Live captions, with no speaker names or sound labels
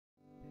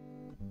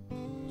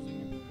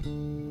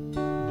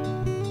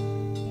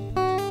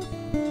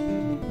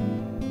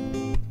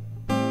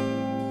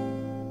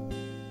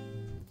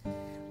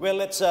Well,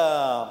 let's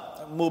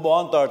move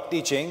on to our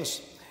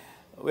teachings.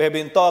 We have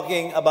been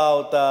talking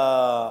about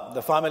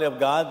the family of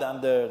God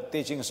and the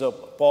teachings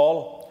of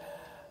Paul.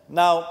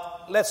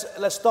 Now,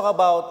 let's talk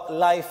about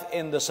life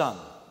in the Son,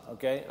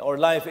 okay, or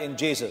life in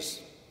Jesus.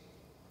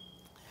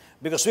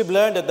 Because we've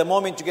learned that the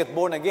moment you get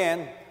born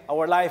again,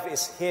 our life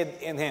is hid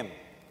in Him.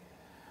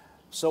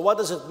 So what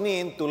does it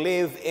mean to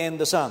live in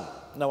the Son?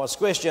 Now, as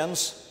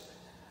Christians,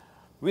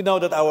 we know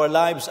that our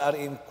lives are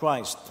in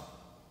Christ.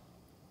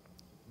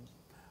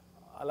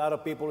 A lot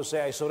of people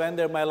say, I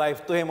surrender my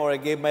life to Him, or I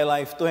gave my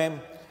life to Him.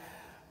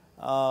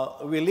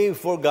 We live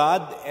for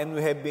God, and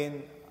we have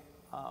been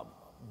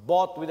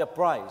bought with a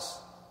price.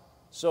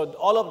 So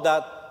all of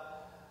that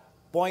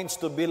points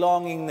to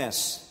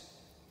belongingness.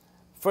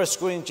 1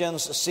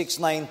 Corinthians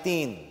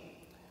 6:19.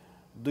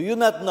 Do you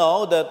not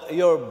know that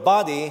your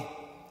body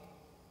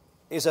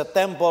is a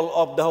temple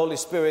of the Holy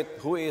Spirit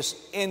who is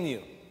in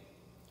you?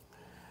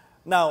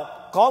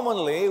 Now,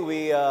 commonly,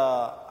 we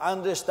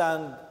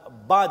understand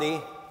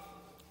body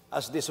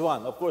as this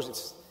one. Of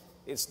course,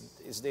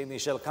 it's the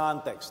initial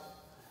context.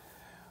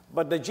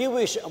 But the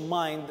Jewish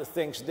mind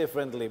thinks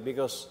differently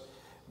because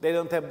they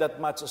don't have that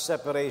much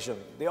separation.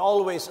 They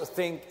always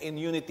think in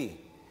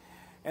unity.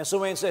 And so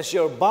when it says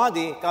your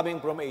body, coming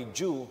from a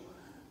Jew,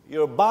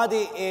 your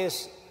body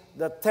is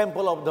the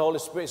temple of the Holy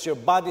Spirit. It's your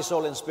body,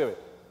 soul, and spirit.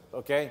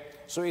 Okay?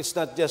 So it's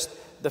not just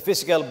the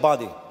physical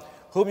body,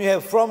 whom you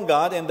have from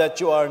God, and that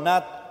you are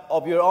not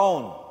of your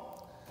own.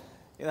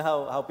 You know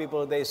how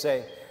people, they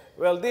say,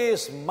 well,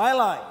 this is my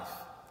life,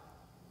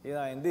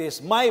 and this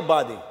is my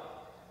body.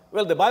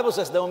 Well, the Bible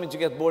says the moment you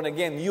get born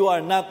again, you are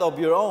not of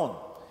your own.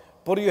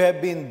 For you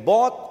have been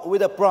bought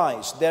with a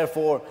price.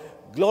 Therefore,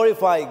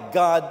 glorify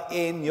God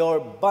in your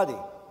body.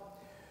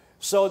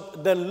 So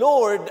the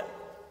Lord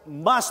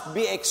must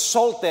be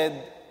exalted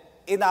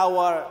in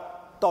our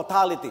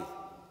totality.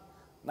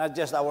 Not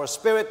just our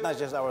spirit, not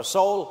just our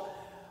soul,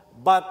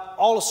 but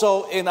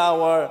also in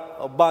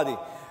our body.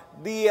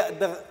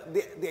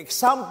 The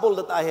example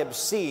that I have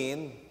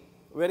seen,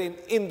 wherein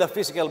in the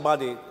physical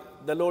body,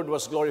 the Lord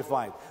was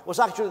glorified, was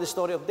actually the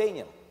story of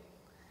Daniel.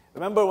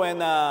 Remember when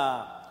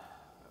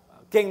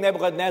King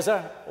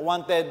Nebuchadnezzar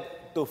wanted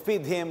to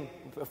feed him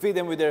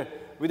with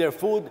their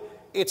food?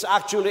 It's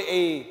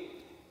actually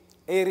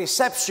a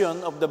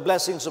reception of the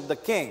blessings of the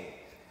king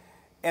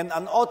and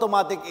an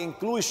automatic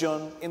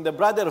inclusion in the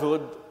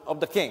brotherhood of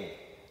the king.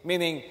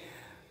 Meaning,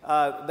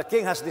 the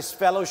king has this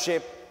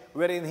fellowship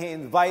wherein he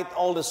invites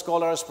all the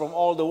scholars from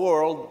all the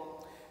world,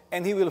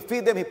 and he will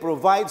feed them, he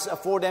provides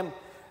for them.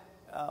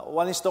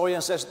 One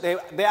historian says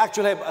they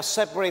actually have a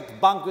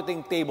separate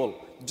banqueting table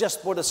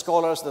just for the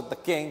scholars that the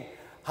king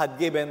had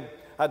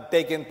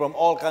taken from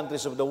all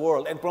countries of the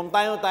world. And from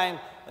time to time,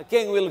 the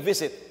king will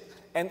visit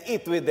and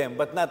eat with them,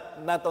 but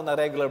not on a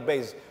regular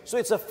basis. So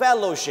it's a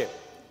fellowship.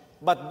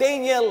 But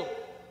Daniel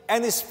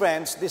and his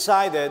friends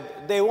decided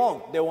they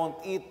won't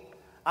eat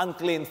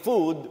unclean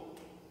food.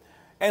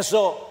 And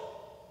so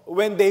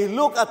when they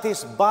look at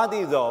his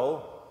body,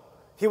 though,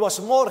 he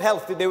was more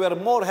healthy, they were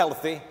more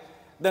healthy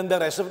than the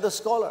rest of the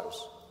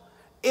scholars.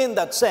 In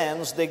that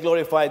sense, they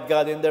glorified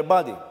God in their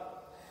body.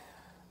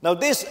 Now,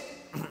 this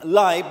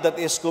life that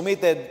we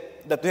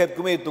have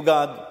committed to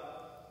God,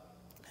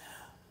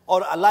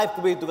 or a life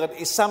committed to God,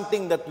 is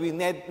something that we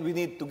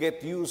need to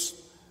get used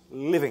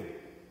living.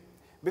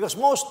 Because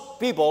most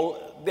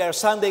people, they are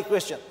Sunday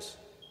Christians.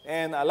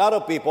 And a lot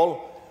of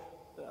people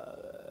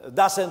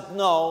doesn't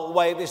know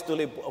why it is to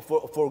live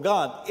for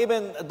God.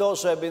 Even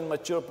those who have been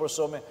mature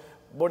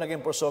born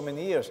again for so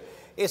many years.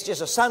 It's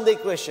just a Sunday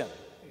Christian.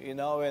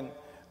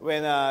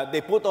 When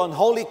they put on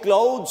holy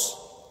clothes,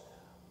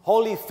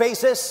 holy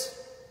faces.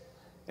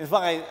 In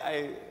fact,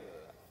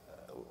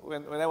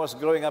 when I was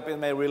growing up in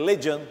my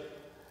religion,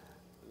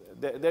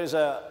 there's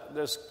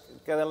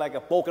kind of like a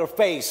poker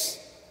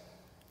face.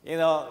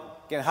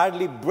 Can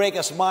hardly break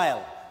a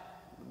smile.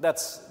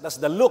 That's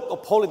the look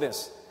of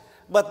holiness.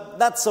 But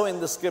not so in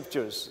the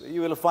Scriptures.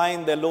 You will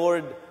find the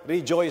Lord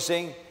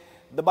rejoicing.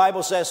 The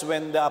Bible says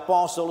when the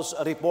apostles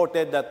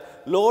reported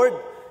that, Lord,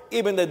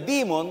 even the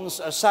demons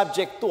are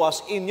subject to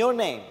us in your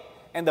name.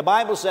 And the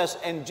Bible says,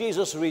 and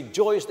Jesus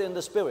rejoiced in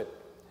the Spirit.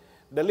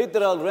 The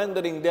literal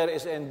rendering there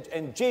is,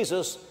 and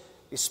Jesus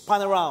is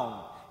spun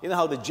around. You know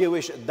how the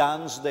Jewish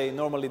dance, they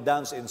normally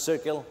dance in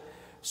circle.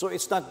 So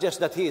it's not just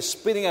that he is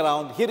spinning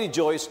around, he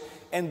rejoiced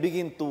and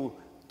begin to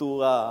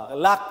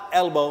lock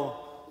elbow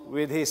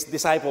with his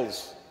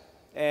disciples.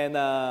 And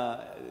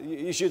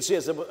you should see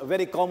it's a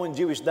very common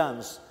Jewish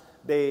dance.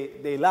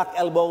 They lock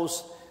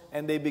elbows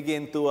and they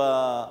begin to,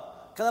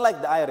 kind of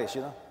like the Irish,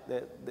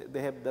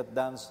 they have that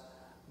dance,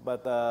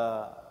 but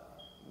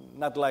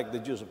not like the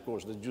Jews, of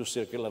course. The Jews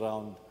circle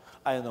around.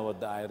 I don't know what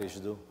the Irish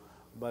do,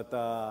 but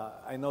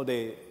I know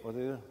they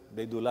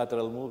do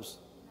lateral moves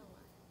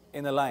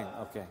in a line.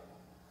 Okay,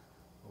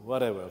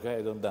 whatever. Okay,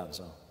 I don't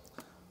dance.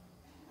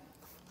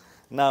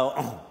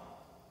 Now,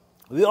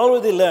 we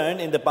already learned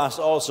in the past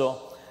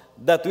also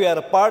that we are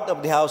a part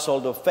of the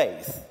household of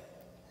faith.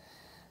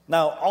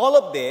 Now, all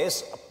of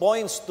this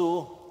points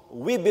to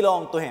we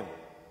belong to Him.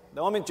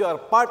 the moment you are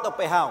part of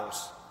a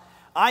house,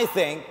 I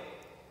think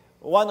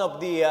one of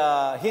the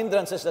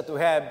hindrances that we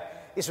have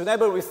is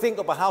whenever we think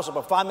of a house of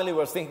a family,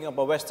 we're thinking of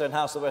a Western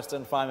house, a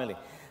Western family.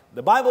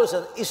 The Bible is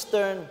an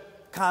Eastern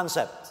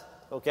concept,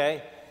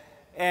 okay?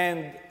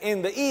 And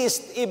in the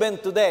East, even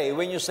today,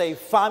 when you say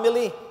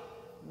family,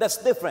 that's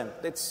different.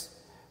 It's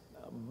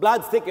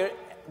blood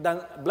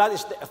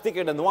is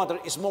thicker than water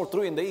is more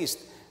true in the East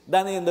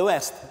than in the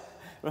West.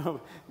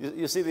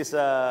 you see this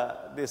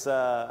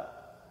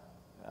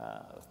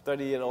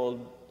 30-year-old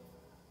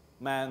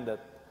man that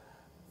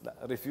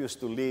refused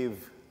to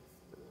leave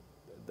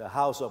the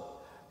house of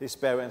his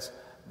parents.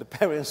 The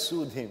parents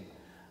sued him.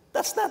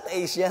 That's not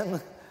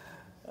Asian.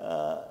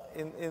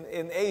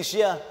 In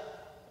Asia,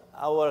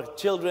 our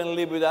children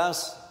live with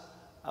us,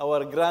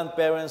 our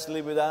grandparents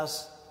live with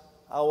us,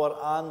 our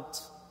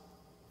aunt,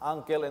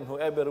 uncle, and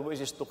whoever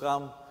wishes to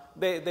come,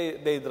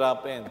 they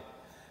drop in.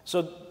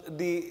 So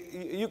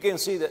you can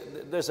see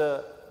that there's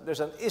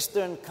an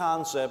Eastern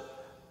concept,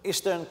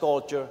 Eastern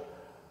culture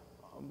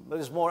that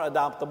is more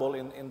adaptable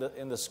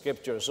in the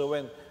Scripture.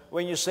 So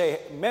when you say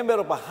member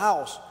of a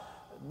house,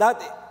 that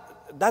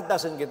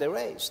doesn't get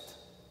erased.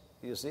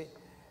 You see,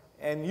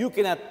 and you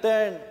cannot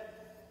turn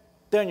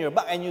your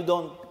back, and you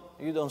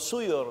don't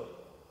sue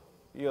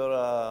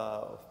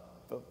your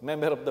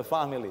member of the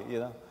family. You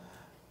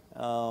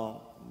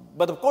know,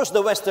 but of course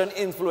the Western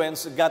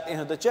influence got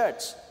into the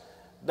church.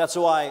 That's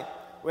why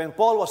when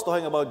Paul was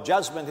talking about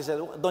judgment, he said,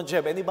 "Don't you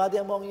have anybody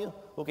among you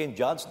who can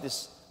judge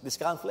these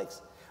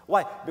conflicts?"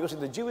 Why? Because in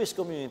the Jewish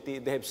community,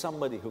 they have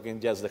somebody who can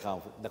judge the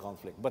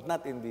conflict, but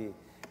not in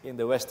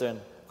the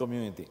Western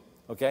community.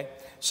 Okay?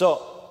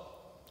 So,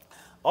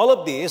 all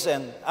of these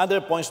and other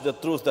points to the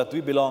truth that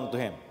we belong to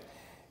Him.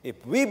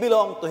 If we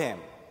belong to Him,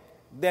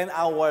 then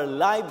our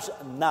lives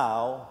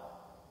now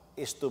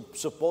is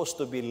supposed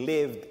to be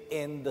lived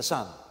in the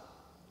Son.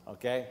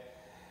 Okay?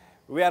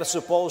 We are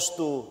supposed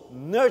to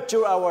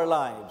nurture our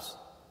lives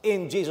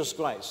in Jesus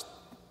Christ.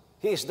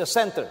 He is the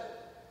center.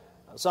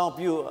 Some of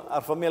you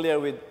are familiar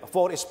with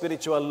 4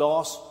 spiritual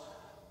laws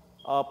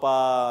of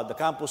the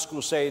Campus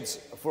Crusades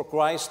for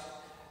Christ.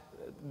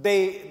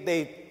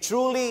 They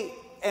truly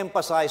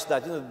emphasize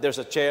that there's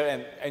a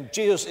chair and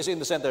Jesus is in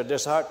the center.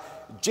 There's a heart.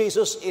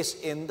 Jesus is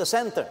in the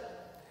center.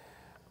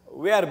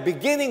 We are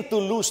beginning to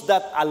lose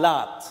that a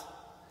lot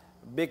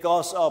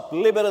because of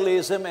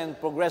liberalism and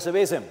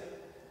progressivism.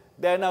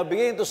 They are now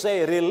beginning to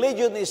say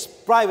religion is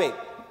private.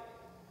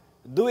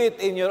 Do it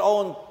in your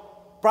own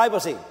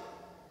privacy.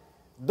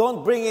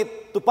 Don't bring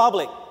it to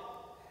public.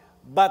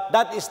 But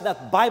that is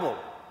not Bible,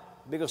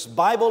 because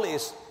Bible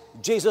is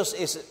Jesus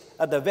is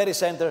at the very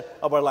center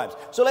of our lives.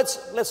 So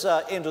let's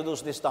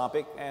introduce this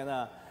topic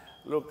and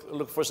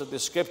look first at the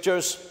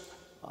scriptures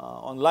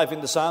on life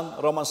in the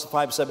Son. Romans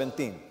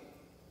 5:17.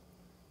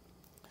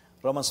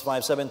 Romans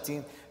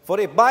 5:17. For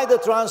if by the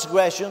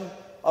transgression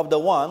of the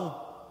one,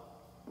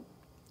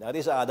 that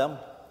is Adam,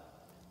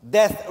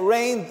 death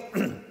reigned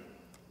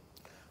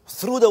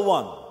through the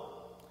one.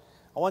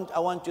 I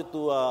want you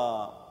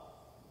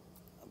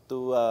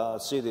to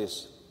see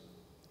this.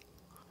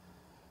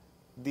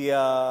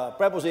 The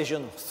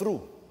preposition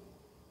through.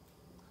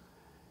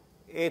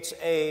 It's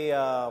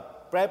a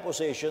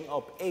preposition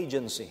of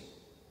agency.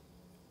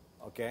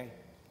 Okay?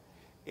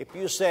 If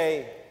you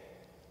say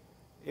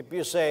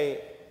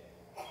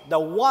the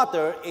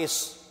water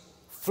is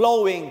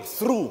flowing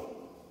through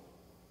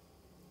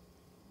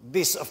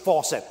this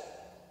faucet,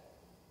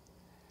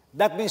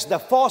 that means the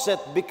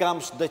faucet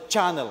becomes the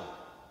channel,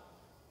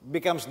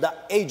 becomes the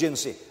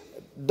agency.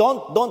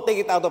 Don't take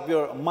it out of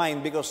your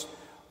mind because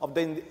of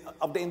the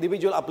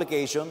individual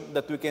application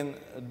that we can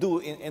do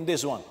in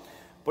this one.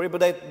 For if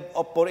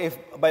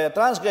by the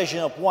transgression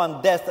of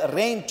one death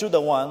reigned through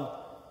the one,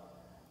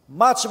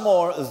 much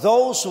more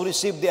those who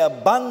receive the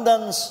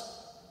abundance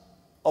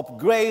of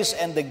grace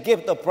and the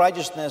gift of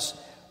righteousness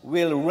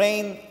will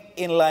reign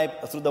in life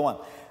through the one.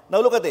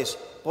 Now look at this.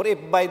 For if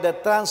by the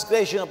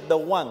transgression of the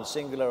one,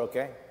 singular,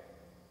 okay?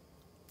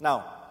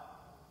 Now,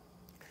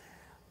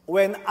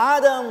 when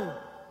Adam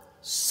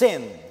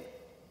sinned,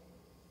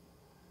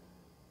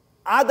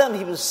 Adam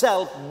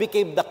himself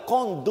became the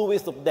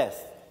conduit of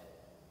death.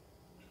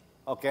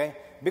 Okay?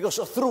 Because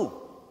through.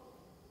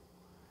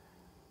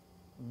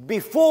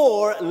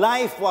 Before,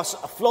 life was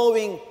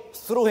flowing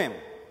through him.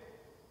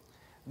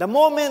 The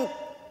moment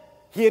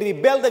he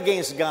rebelled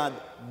against God,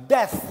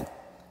 death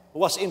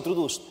was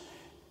introduced.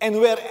 And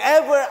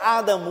wherever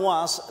Adam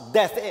was,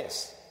 death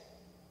is.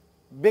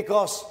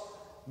 Because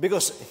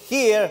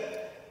here,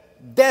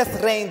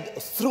 death reigned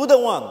through the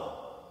one.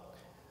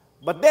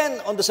 But then,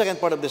 on the second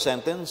part of the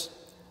sentence,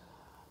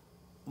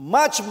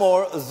 much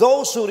more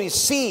those who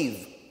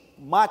receive,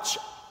 much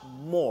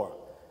more.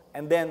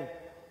 And then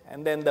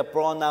the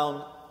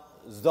pronoun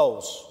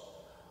those.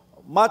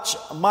 Much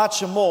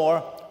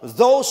more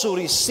those who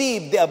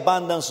receive the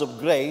abundance of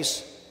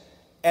grace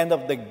and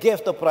of the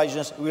gift of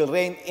righteousness will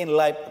reign in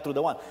life through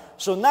the one.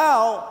 So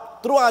now,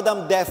 through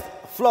Adam,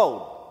 death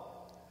flowed.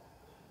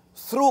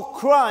 Through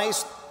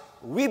Christ,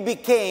 we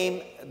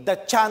became the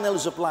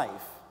channels of life.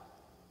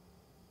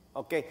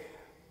 Okay?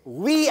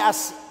 We,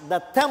 as the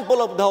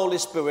temple of the Holy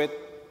Spirit,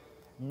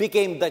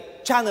 became the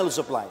channels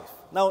of life.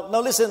 Now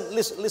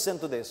listen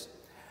to this.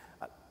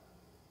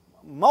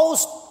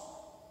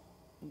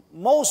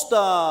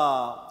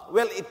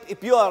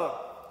 If you are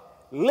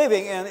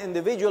living in an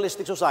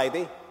individualistic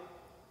society,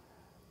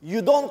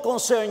 you don't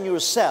concern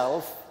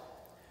yourself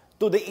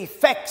to the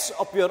effects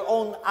of your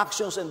own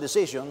actions and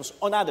decisions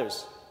on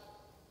others.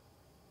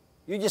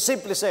 You just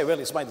simply say, well,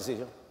 it's my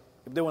decision.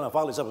 If they want to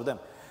follow, it's up to them.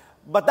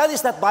 But that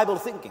is not Bible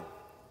thinking.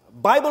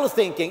 Bible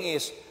thinking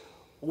is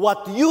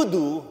what you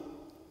do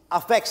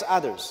affects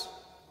others.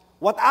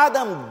 What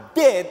Adam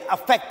did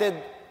affected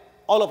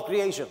all of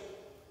creation.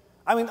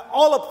 I mean,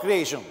 all of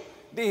creation.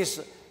 This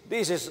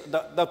is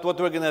that what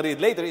we're going to read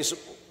later is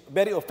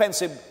very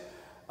offensive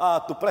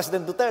to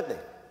President Duterte.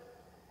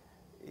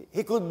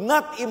 He could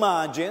not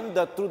imagine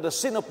that through the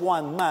sin of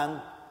one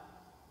man,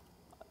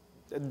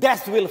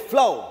 death will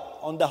flow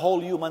on the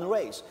whole human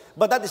race.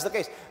 But that is the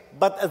case.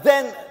 But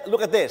then,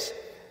 look at this.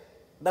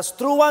 That's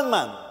through one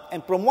man.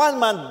 And from one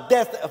man,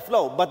 death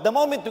flow. But the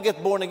moment you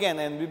get born again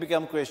and we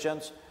become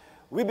Christians,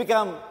 we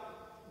become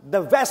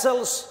the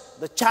vessels,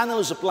 the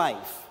channels of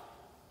life.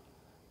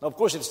 Now, of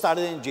course, it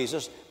started in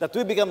Jesus, that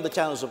we become the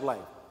channels of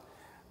life.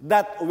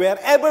 That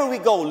wherever we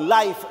go,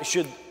 life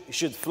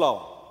should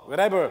flow.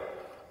 Wherever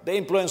the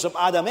influence of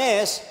Adam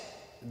is,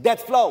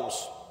 death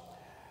flows.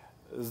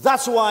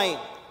 That's why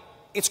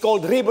it's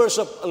called rivers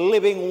of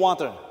living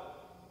water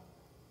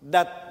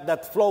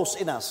that flows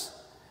in us.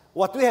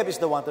 What we have is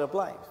the water of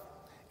life.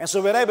 And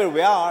so wherever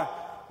we are,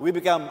 we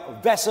become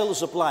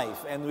vessels of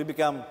life and we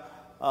become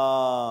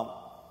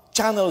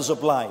channels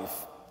of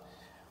life.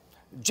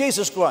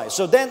 Jesus Christ.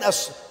 So then,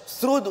 as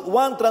through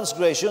one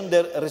transgression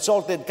there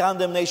resulted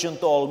condemnation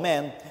to all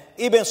men,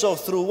 even so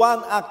through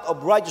one act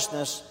of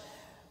righteousness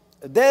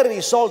there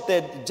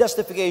resulted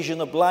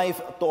justification of life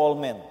to all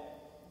men.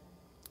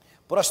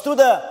 For as through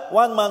the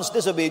one man's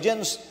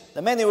disobedience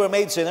the many were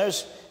made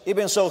sinners,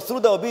 even so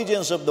through the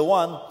obedience of the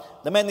one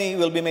the many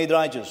will be made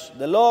righteous.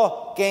 The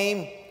law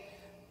came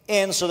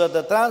in so that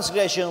the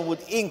transgression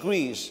would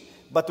increase,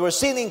 but where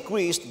sin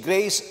increased,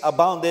 grace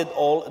abounded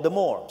all the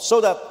more. So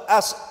that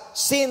as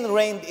sin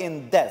reigned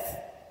in death,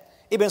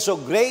 even so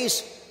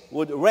grace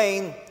would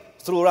reign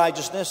through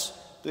righteousness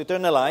to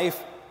eternal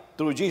life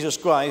through Jesus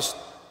Christ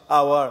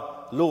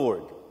our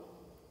Lord.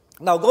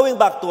 Now, going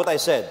back to what I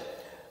said,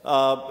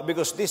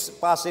 because this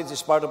passage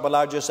is part of a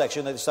larger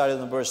section that started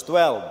in verse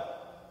 12.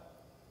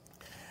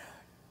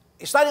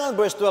 Starting on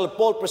verse 12,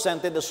 Paul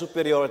presented the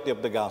superiority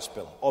of the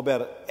gospel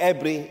over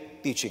every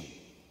teaching.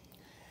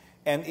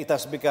 And it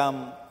has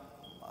become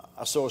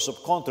a source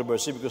of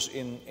controversy because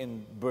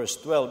in verse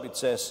 12 it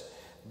says,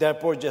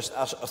 therefore just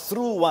as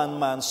through one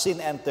man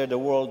sin entered the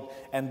world,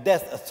 and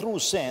death through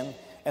sin,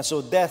 and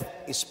so death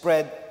is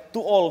spread to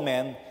all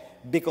men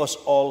because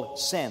all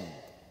sinned.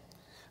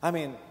 I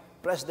mean,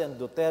 President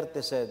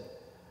Duterte said,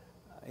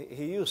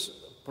 he used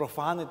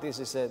profanities,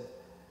 he said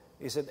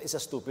it's a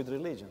stupid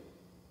religion.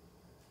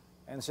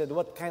 And said,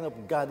 what kind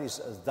of God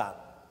is that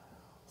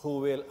who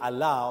will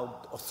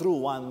allow through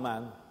one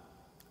man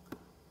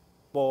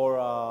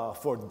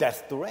for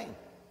death to reign?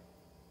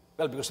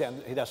 Well, because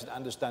he doesn't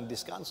understand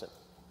this concept.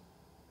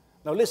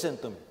 Now listen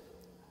to me.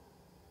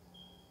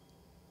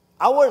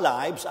 Our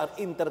lives are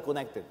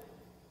interconnected.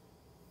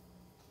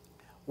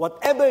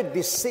 Whatever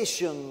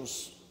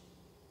decisions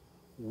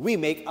we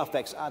make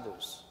affects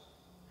others.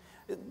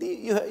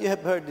 You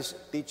have heard this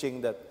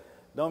teaching that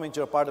the moment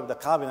you're part of the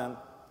covenant,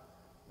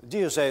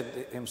 Jesus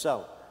said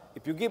himself,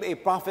 if you give a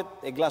prophet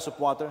a glass of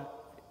water,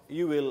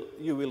 you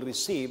will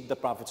receive the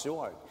prophet's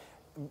reward.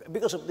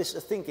 Because of this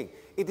thinking.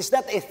 It is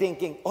not a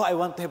thinking, oh, I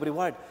want to have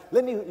reward.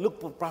 Let me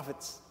look for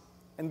prophets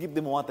and give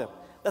them water.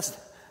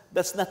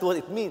 That's not what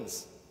it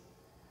means.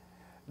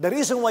 The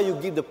reason why you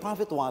give the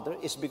prophet water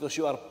is because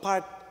you are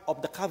part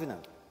of the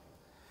covenant.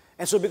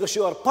 And so because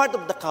you are part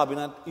of the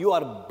covenant, you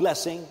are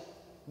blessing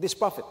this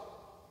prophet.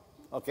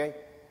 Okay?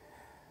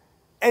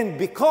 And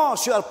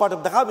because you are part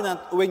of the covenant,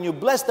 when you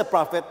bless the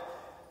prophet,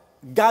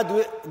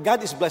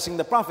 God is blessing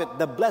the prophet.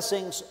 The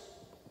blessings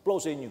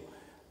flows in you.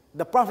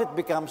 The prophet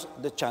becomes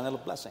the channel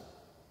of blessing.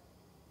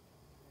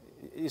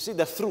 You see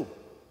the through.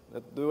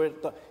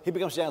 He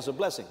becomes the channel of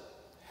blessing.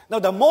 Now,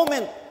 the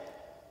moment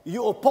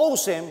you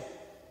oppose him,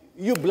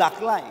 you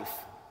block life.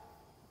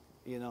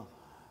 You know.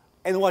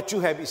 And what you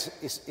have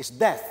is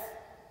death.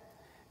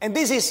 And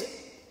this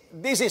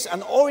is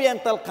an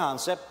Oriental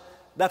concept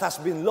that has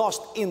been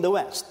lost in the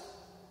West.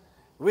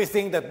 We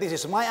think that this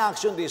is my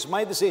action, this is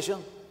my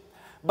decision.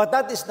 But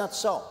that is not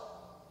so,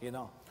 you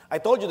know. I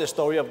told you the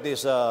story of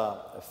this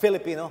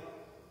Filipino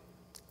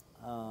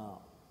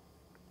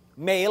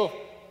male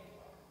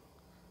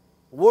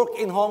work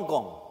in Hong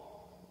Kong.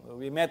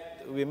 We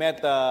met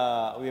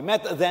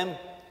them.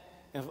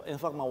 In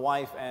fact, my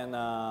wife and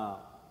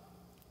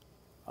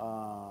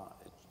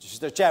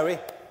Sister Cherry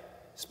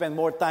spent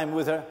more time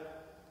with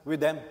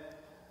them,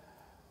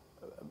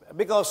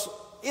 because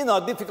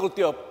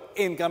difficulty of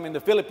income in the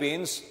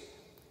Philippines.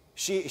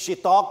 She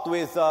talked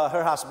with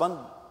her husband.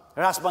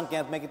 Her husband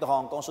can't make it to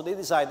Hong Kong, so they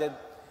decided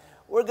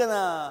we're going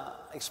to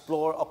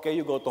explore. Okay,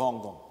 you go to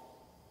Hong Kong.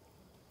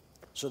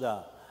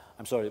 So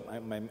I'm sorry,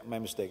 my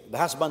mistake. The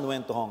husband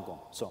went to Hong Kong.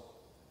 So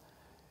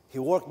he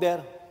worked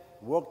there,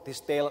 worked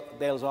his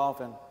tails off,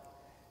 and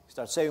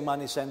started saving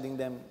money, sending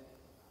them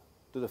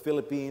to the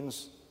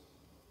Philippines.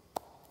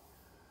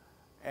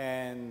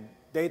 And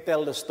they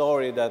tell the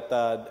story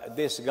that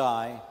this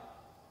guy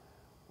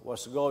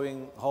was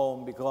going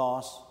home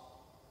because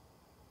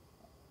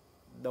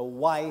the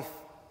wife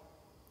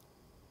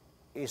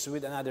is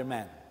with another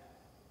man.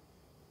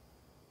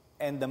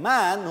 And the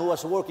man who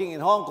was working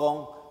in Hong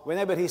Kong,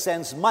 whenever he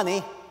sends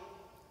money,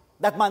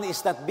 that money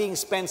is not being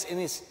spent in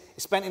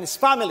his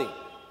family.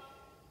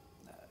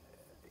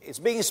 It's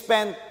being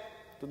spent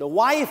to the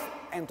wife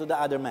and to the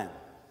other man.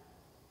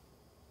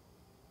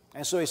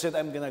 And so he said,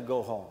 I'm going to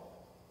go home.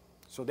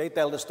 So they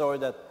tell the story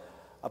that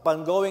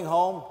upon going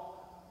home,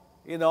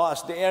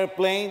 as the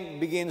airplane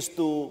begins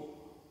to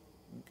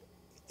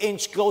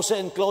inch closer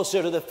and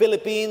closer to the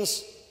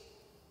Philippines,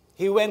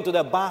 he went to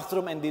the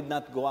bathroom and did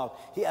not go out.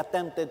 He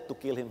attempted to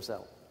kill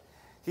himself.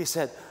 He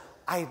said,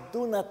 I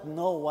do not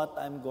know what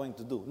I'm going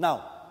to do.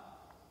 Now,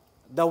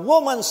 the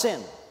woman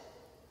sinned.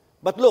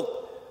 But look,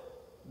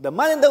 the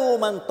man and the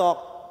woman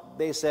talked.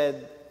 They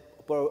said,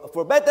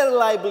 for better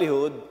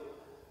livelihood,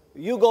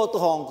 you go to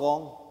Hong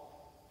Kong,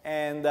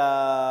 and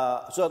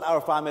so that our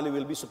family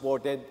will be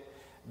supported.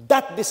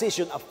 That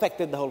decision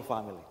affected the whole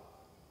family.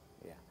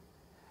 Yeah.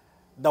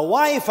 The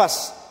wife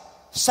has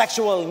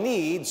sexual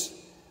needs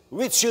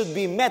which should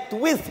be met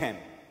with him.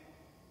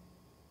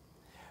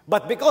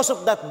 But because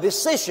of that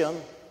decision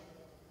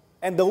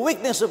and the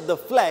weakness of the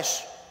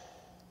flesh,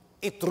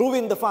 it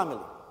ruined the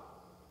family.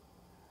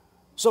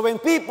 So when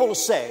people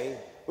say,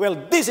 well,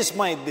 this is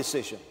my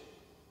decision,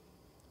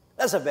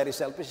 that's a very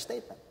selfish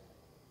statement.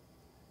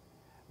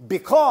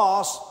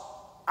 Because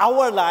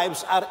our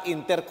lives are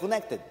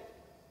interconnected,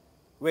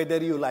 whether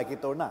you like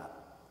it or not.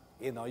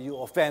 You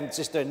offend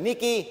Sister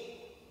Nikki,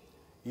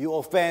 you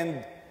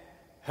offend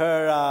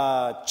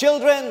her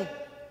children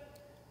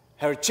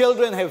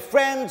have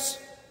friends,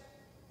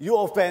 you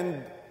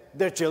offend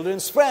their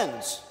children's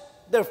friends.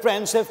 Their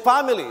friends have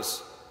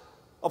families.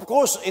 Of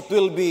course, it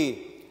will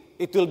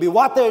be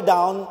watered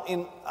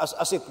down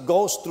as it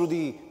goes through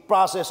the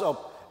process of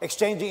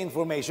exchanging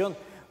information,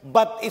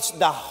 but it's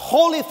the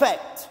whole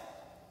effect.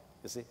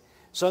 You see?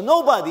 So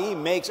nobody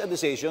makes a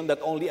decision that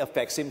only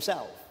affects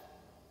himself.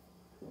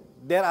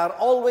 There are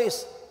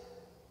always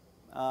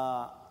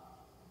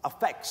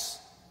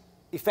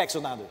effects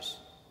on others.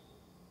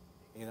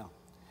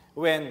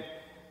 When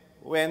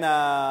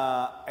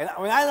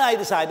I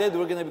decided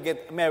we're going to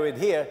get married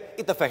here,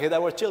 it affected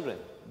our children.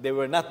 They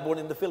were not born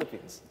in the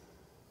Philippines.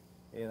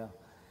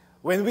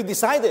 When we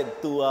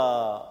decided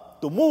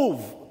to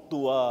move to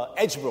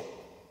Edgebrook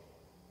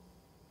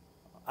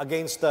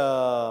against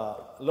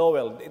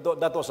Lowell,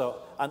 that was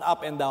an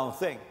up and down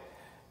thing,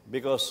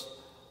 because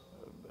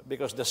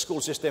the school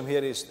system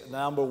here is the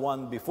number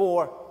one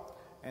before,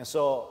 and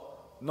so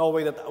no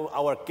way that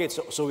our kids.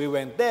 So we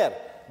went there.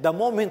 The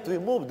moment we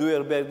moved, we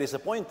were very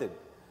disappointed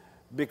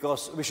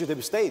because we should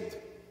have stayed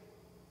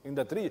in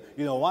that region.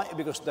 You know why?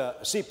 Because the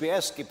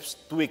CPS keeps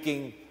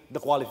tweaking the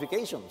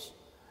qualifications.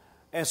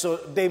 And so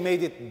they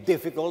made it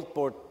difficult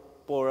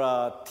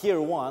for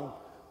Tier 1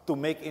 to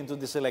make into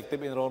the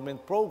selective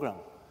enrollment program.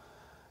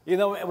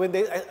 When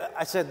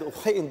I said,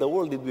 why in the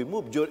world did we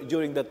move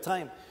during that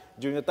time?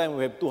 During the time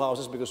we have two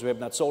houses because we have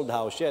not sold the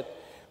house yet.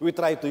 We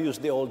tried to use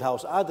the old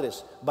house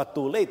address, but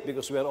too late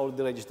because we are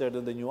already registered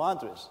on the new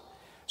address.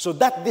 So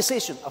that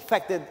decision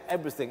affected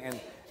everything,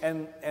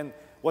 and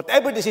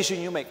whatever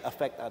decision you make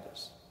affect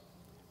others.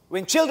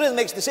 When children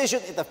make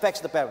decision, it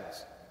affects the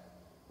parents.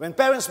 When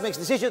parents make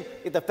decision,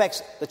 it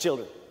affects the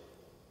children.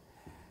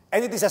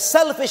 And it is a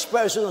selfish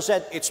person who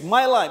said, it's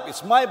my life,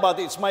 it's my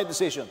body, it's my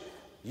decision.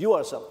 You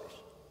are selfish.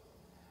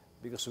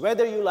 Because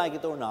whether you like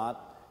it or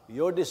not,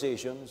 your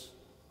decisions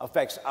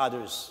affects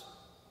others,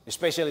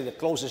 especially the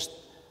closest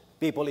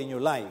people in your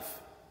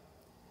life.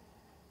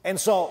 And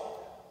so,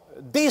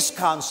 this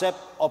concept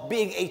of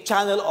being a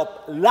channel of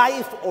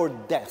life or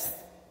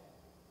death,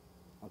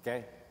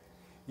 okay?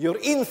 Your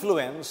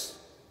influence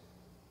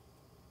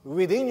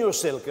within your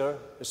circle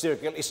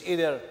is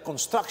either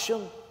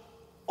construction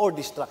or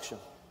destruction.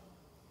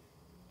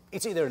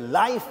 It's either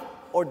life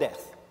or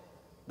death.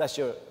 That's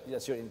your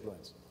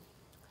influence.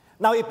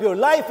 Now, if your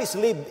life is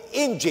lived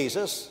in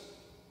Jesus,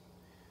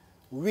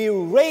 we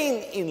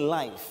reign in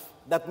life.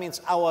 That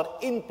means our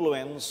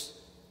influence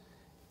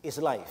is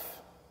life.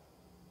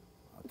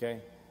 Okay?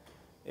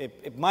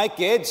 If my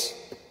kids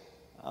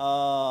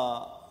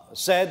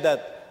said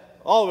that,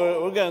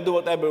 we're going to do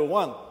whatever we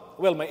want,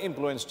 well, my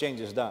influence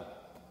changes that.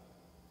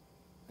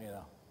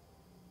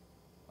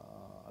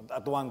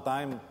 At one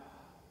time,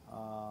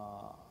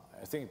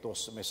 I think it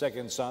was my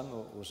second son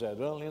who said,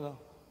 well,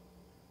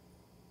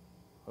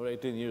 we're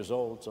 18 years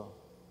old, so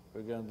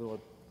we're going to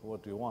do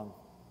what we want.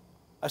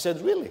 I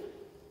said, really?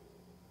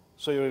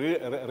 So you're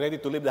ready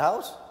to leave the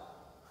house?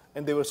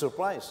 And they were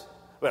surprised.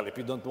 Well, if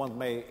you don't want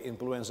my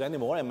influence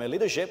anymore and my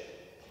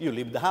leadership, you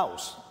leave the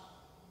house.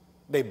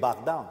 They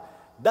backed down.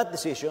 that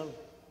decision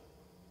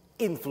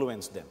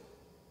influenced them.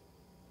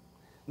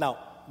 Now,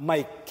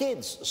 my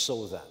kids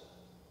saw that.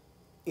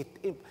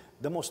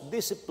 The most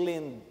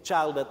disciplined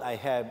child that I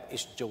have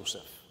is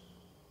Joseph.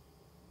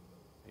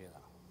 You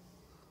know,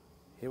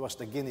 he was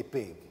the guinea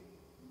pig.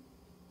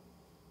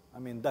 I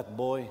mean, that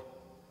boy,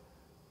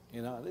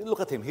 you know,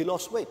 look at him. He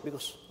lost weight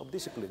because of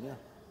discipline. Yeah,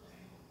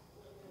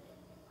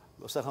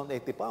 he was around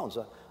 80 pounds.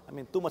 I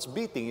mean, too much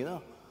beating, you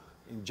know,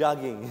 in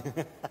jogging.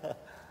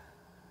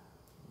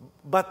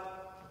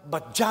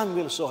 But John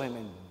will saw him,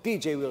 and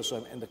DJ will saw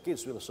him, and the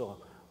kids will saw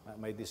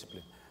my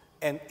discipline,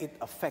 and it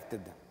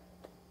affected them.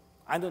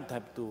 I don't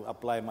have to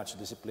apply much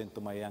discipline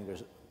to my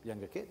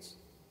younger kids.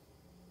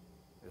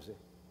 You see?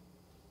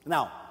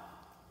 Now,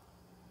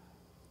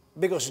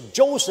 because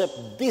Joseph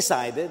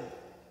decided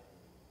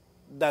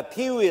that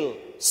he will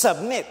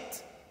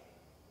submit.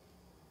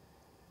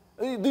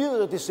 Do you know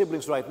that his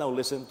siblings right now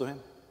listen to him?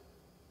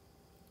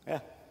 Yeah.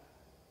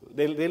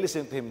 They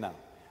listen to him now.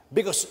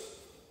 Because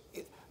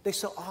they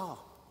saw,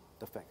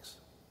 the facts.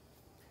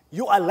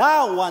 You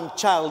allow one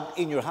child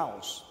in your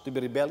house to be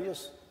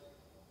rebellious,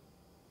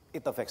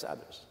 it affects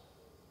others.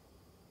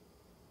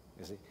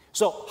 You see?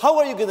 So, how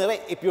are you going to reign?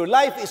 If your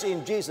life is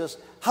in Jesus,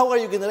 how are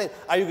you going to reign?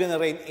 Are you going to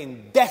reign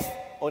in death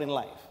or in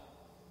life?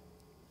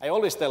 I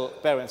always tell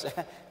parents,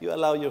 you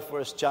allow your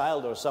first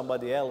child or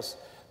somebody else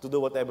to do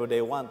whatever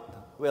they want.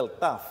 Well,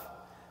 tough.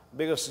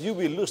 Because you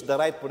will lose the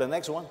right for the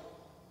next one.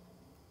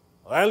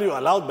 Well, you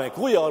allowed my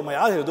kuya or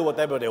my ate to do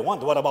whatever they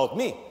want. What about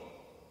me?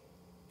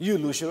 You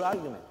lose your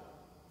argument.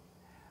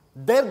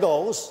 There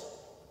goes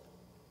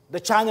the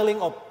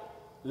channeling of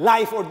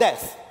life or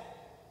death.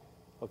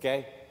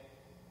 Okay?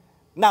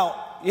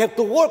 Now, you have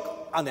to work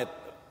on it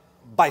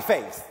by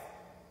faith.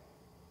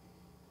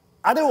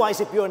 Otherwise,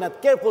 if you are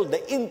not careful,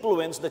 the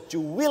influence that you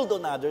wield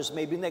on others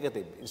may be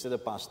negative instead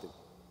of positive.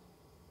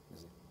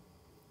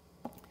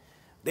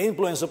 The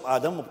influence of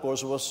Adam, of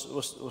course,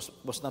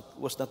 was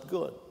not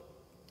good.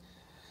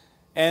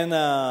 And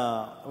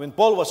when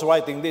Paul was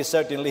writing this,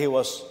 certainly he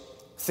was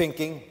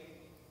thinking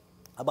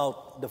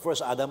about the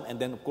first Adam, and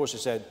then, of course, he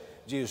said,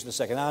 Jesus, the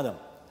second Adam.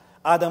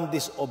 Adam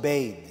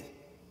disobeyed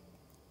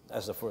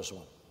as the first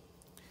one.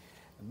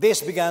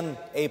 This began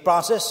a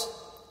process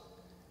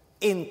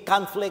in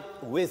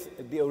conflict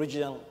with the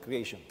original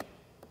creation.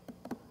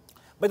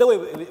 By the way,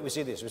 we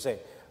see this. We say,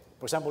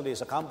 for example, there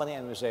is a company,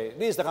 and we say,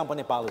 this is the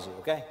company policy,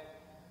 okay?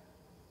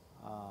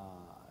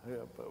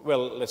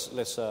 Well,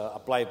 let's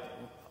apply it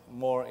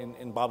more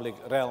in public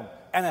realm.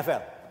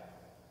 NFL.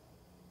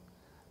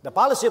 The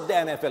policy of the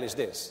NFL is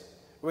this: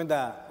 when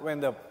the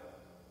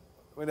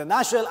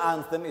national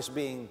anthem is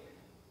being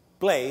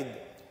played,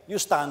 you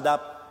stand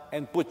up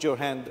and put your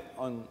hand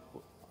on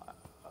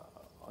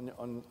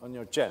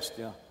your chest.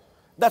 You know,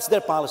 that's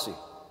their policy.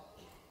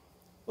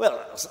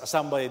 Well,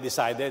 somebody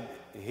decided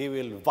he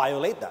will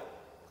violate that.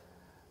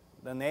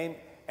 The name,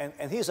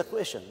 and he's a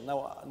Christian.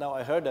 Now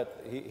I heard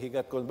that he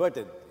got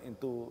converted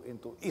into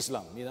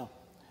Islam. You know,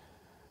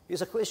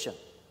 he's a Christian.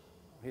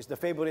 He's the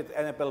favorite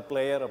NFL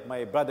player of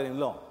my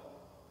brother-in-law.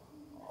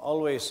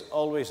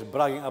 Always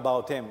bragging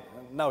about him.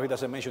 Now he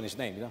doesn't mention his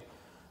name. You know.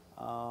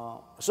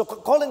 So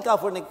Colin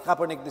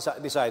Kaepernick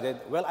decided,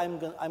 well,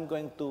 I'm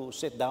going to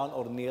sit down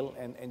or kneel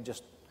and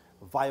just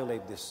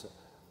violate this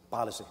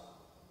policy.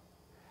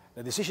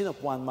 The decision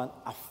of one man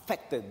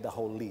affected the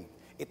whole league.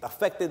 It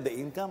affected the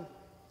income.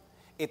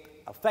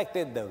 It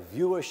affected the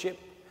viewership.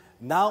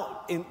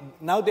 Now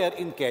they are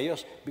in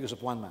chaos because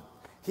of one man.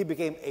 He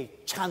became a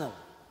channel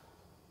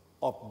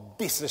of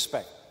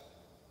disrespect.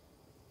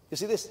 You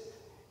see this?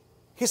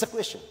 He's a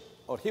Christian,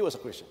 or he was a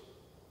Christian.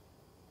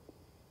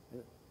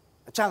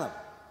 A channel.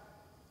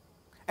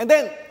 And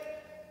then,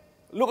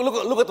 look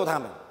at what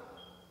happened.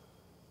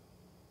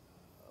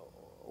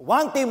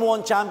 One team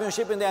won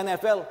championship in the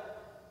NFL,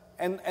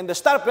 and the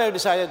star player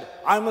decided,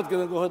 I'm not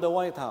going to go to the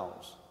White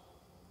House.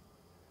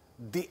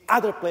 The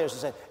other players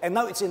decided, and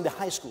now it's in the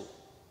high school.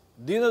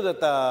 Do you know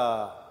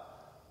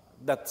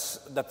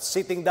that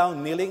sitting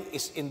down, kneeling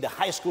is in the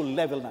high school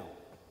level now?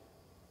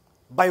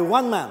 By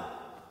one man.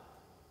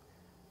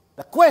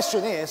 The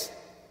question is,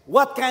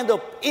 what kind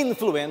of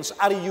influence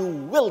are you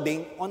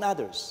wielding on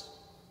others?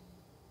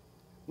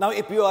 Now,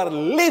 if you are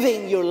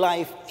living your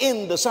life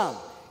in the Son,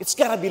 it's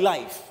got to be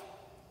life.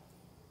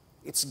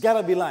 It's got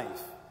to be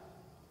life.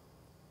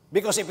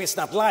 Because if it's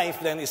not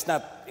life, then it's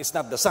not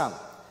the Son.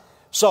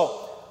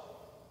 So,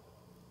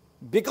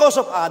 because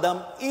of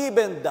Adam,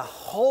 even the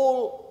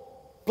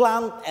whole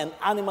plant and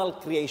animal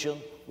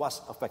creation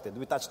was affected.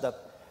 We touched that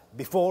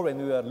before when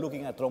we were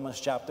looking at Romans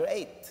chapter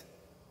 8.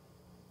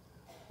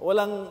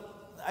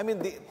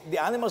 The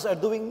animals are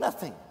doing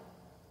nothing.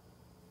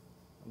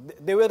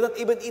 They were not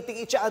even eating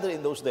each other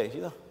in those days,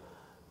 you know.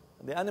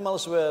 The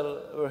animals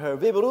were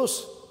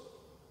herbivorous.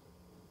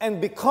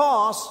 And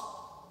because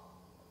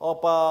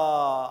of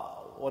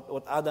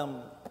what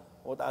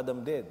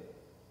Adam did,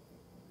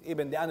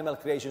 even the animal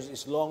creation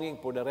is longing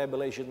for the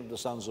revelation of the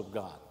sons of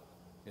God.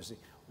 You see,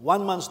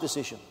 one man's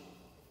decision.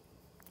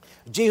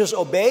 Jesus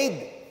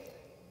obeyed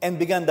and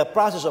began the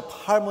process of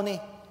harmony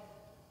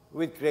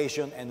with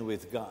creation and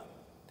with God.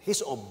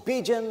 His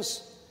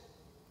obedience,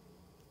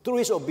 through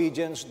his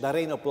obedience, the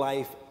reign of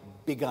life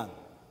began.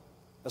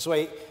 That's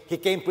why he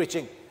came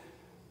preaching,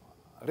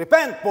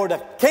 repent, for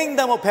the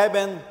kingdom of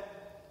heaven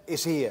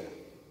is here.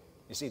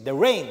 You see, the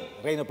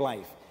reign of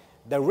life.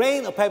 The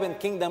reign of heaven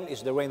kingdom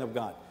is the reign of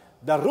God.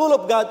 The rule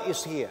of God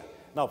is here.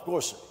 Now, of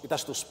course, it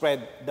has to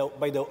spread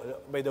by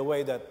the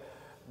way that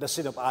the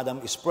sin of Adam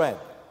is spread.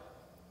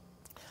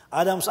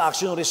 Adam's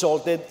action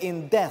resulted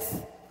in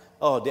death.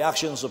 Oh, the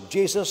actions of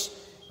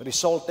Jesus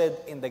resulted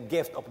in the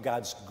gift of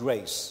God's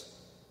grace.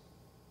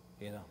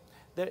 You know,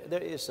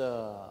 there is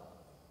a,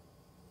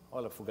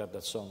 I forgot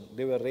that song.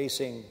 They were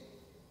raising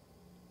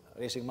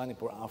money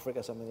for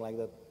Africa, something like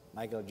that.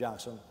 Michael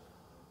Jackson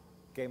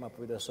came up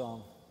with a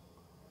song.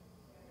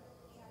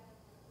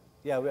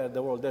 Yeah, we are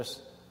the world. There's,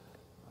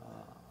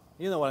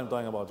 you know what I'm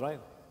talking about, right?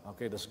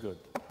 Okay, that's good.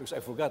 Because I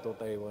forgot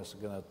what I was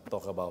going to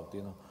talk about,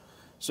 you know.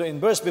 So in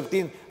verse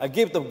 15, a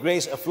gift of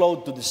grace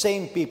flowed to the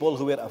same people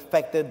who were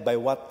affected by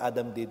what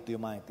Adam did to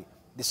humanity.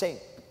 The same.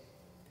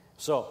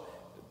 So,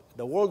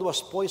 the world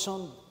was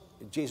poisoned.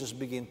 Jesus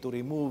began to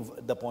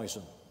remove the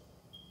poison.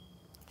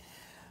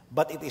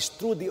 But it is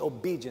through the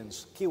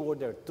obedience, key word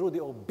there, through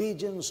the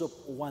obedience of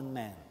one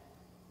man.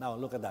 Now,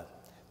 look at that.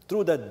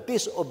 Through the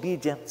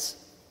disobedience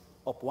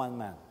of one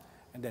man.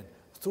 And then,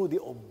 through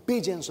the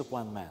obedience of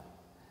one man.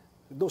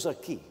 Those are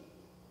key.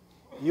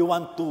 You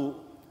want to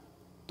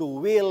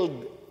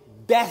wield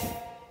death,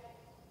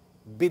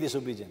 be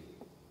disobedient.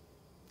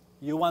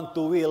 You want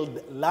to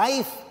wield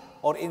life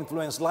or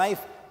influence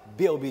life,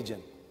 be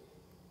obedient.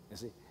 You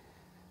see?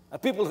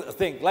 People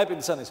think life in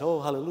the Son is, oh,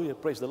 hallelujah,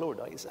 praise the Lord.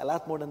 It's a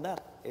lot more than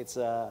that. It's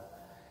a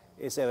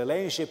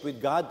relationship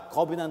with God,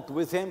 covenant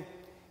with Him.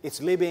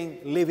 It's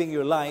living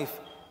your life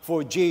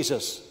for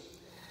Jesus.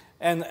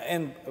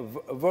 And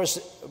verse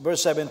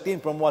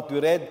 17, from what we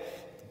read,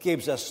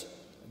 gives us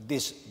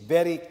this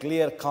very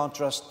clear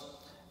contrast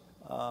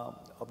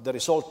of the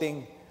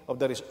resulting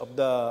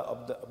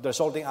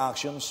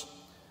actions,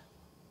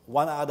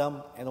 one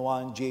Adam and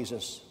one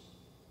Jesus.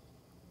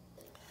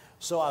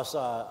 So as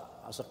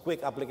a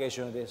quick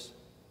application of this,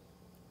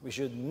 we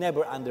should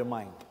never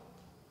undermine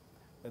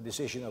the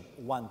decision of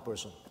one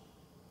person.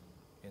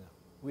 You know,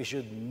 we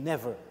should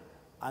never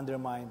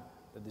undermine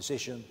the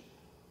decision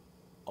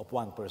of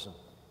one person.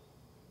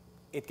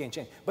 It can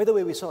change. By the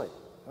way, we saw it.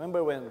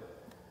 Remember when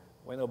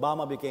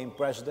Obama became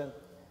president,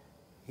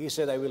 he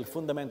said, I will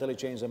fundamentally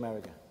change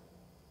America.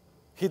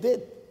 He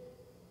did.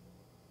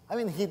 I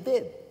mean, he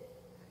did.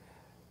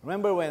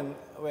 Remember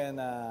when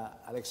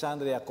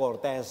Alexandria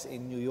Cortez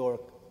in New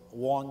York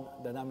won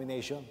the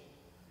nomination?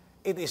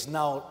 It is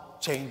now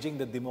changing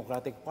the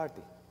Democratic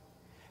Party.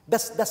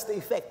 That's the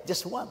effect,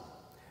 just one.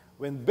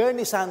 When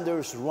Bernie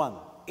Sanders won,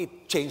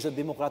 it changed the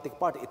Democratic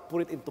Party. It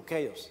put it into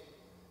chaos.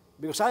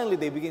 Because suddenly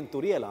they begin to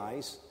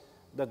realize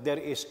that there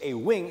is a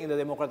wing in the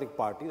Democratic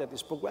Party that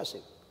is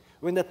progressive.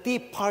 When the Tea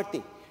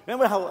Party,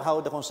 remember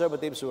how the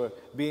conservatives were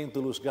beginning to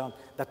lose ground?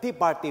 The Tea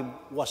Party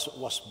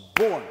was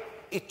born.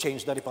 It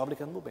changed the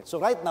Republican movement. So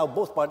right now,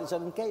 both parties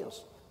are in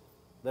chaos.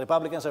 The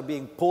Republicans are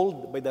being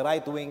pulled by the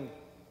right-wing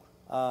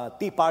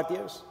Tea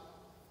Partiers,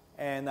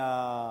 and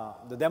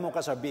the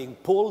Democrats are being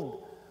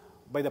pulled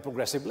by the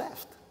progressive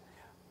left.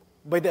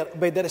 By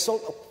the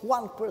result of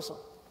one person,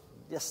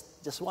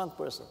 just one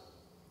person.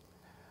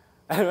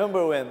 I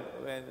remember when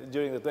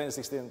during the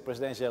 2016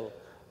 presidential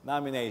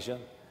nomination,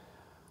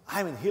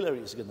 I mean, Hillary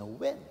is going to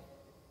win.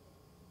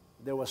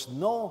 There was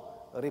no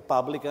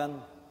Republican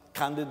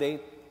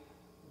candidate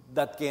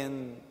that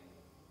can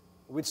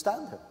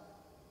withstand her.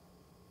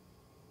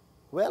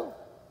 Well,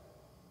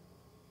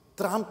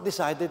 Trump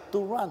decided to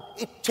run.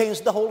 It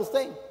changed the whole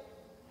thing.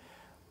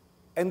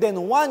 And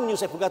then one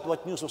news, I forgot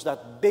what news was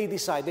that, they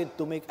decided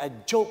to make a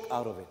joke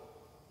out of it.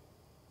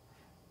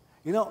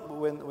 You know,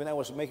 when I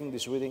was making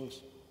these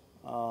readings,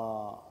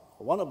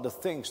 one of the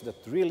things that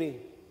really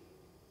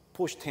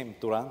pushed him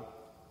to run,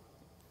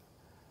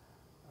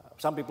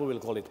 some people will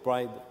call it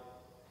pride.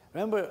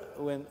 Remember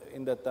when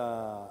in that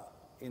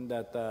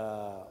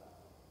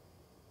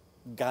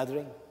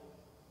gathering,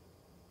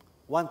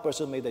 one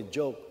person made a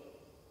joke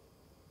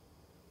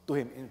to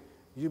him,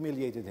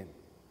 humiliated him.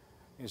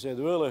 He said,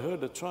 well, I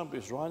heard that Trump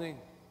is running.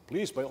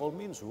 Please, by all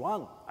means,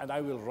 run, and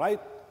I will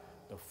write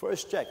the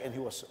first check. And he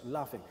was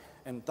laughing.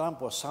 And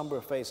Trump was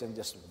somber-faced and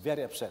just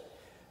very upset.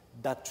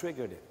 That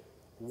triggered it.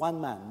 One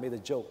man made a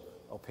joke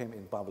of him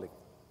in public.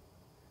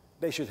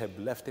 They should have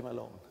left him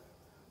alone.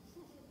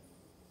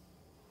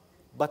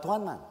 But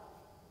one man.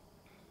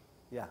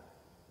 Yeah.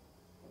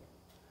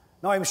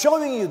 Now, I'm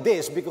showing you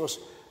this because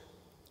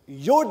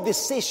your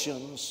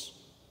decisions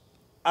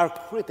are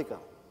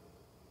critical.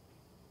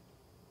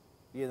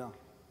 You know.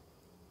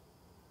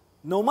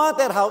 No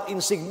matter how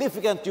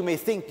insignificant you may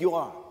think you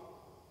are.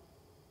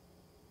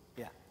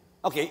 Yeah.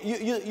 Okay,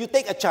 you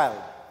take a child.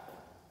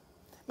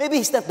 Maybe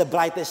he's not the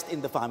brightest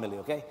in the family,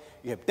 okay?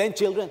 You have 10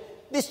 children.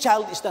 This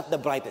child is not the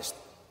brightest.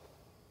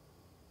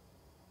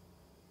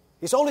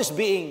 He's always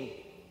being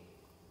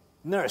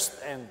nursed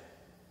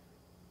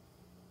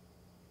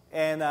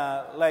and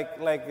like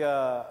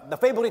the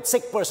favorite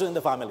sick person in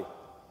the family.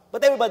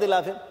 But everybody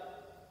loved him.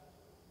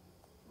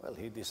 Well,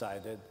 he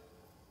decided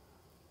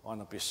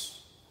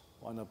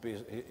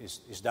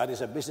his dad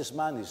is a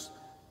businessman,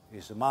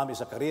 his mom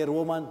is a career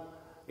woman,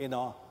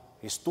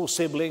 his two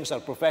siblings are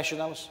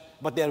professionals,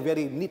 but they are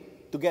very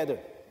neat together.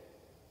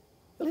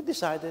 Well, he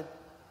decided,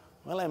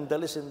 well, I'm the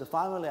least in the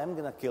family, I'm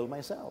going to kill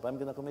myself, I'm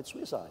going to commit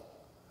suicide.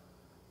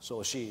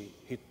 So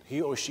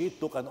he or she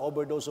took an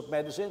overdose of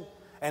medicine,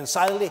 and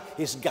suddenly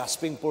he's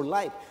gasping for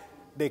life.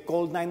 They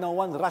called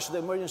 911, rushed to the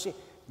emergency.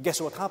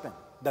 Guess what happened?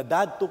 The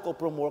dad took off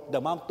from work, the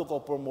mom took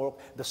off from work,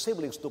 the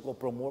siblings took off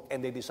from work,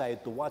 and they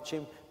decided to watch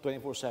him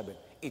 24/7.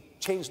 It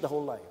changed the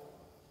whole life.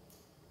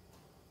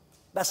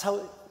 That's how.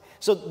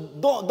 So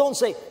don't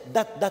say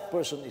that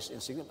person is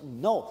insignificant.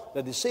 No,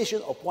 the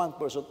decision of one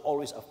person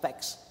always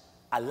affects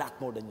a lot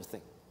more than you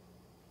think.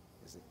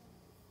 You see?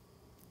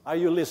 Are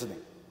you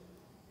listening?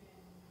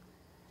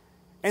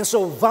 And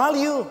so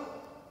value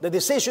the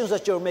decisions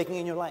that you're making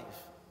in your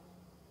life.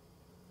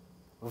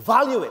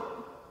 Value it,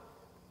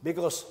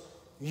 because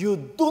you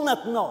do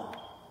not know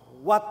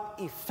what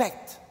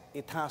effect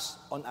it has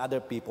on other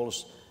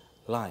people's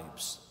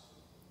lives.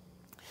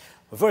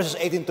 Verses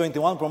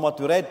 18-21 from what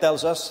we read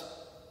tells us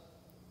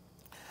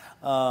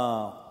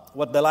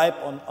what the life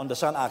on the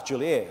Son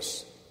actually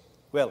is.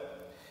 Well,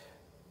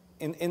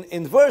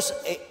 in verse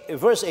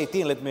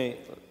 18, let me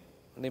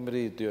read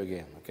it to you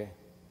again, okay?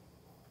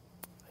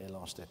 I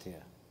lost it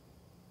here.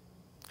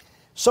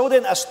 So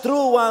then, as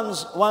through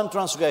one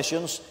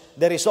transgressions,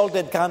 there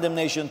resulted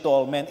condemnation to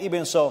all men,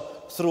 even so,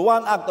 through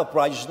one act of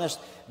righteousness,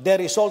 there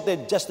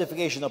resulted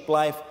justification of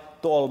life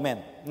to all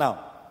men. Now,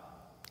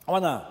 I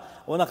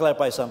wanna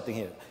clarify something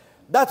here.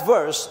 That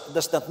verse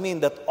does not mean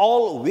that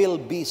all will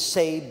be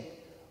saved,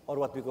 or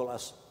what we call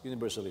as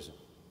universalism.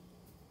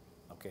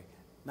 Okay?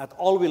 Not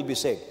all will be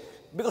saved.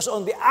 Because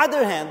on the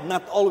other hand,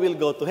 not all will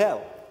go to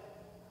hell.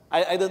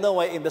 I don't know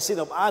why in the sin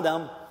of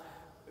Adam,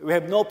 we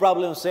have no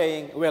problem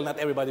saying, well, not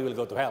everybody will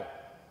go to hell.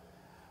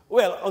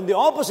 Well, on the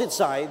opposite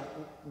side,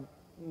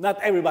 not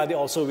everybody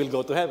also will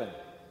go to heaven.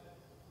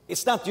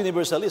 It's not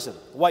universalism.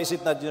 Why is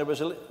it not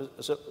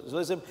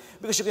universalism?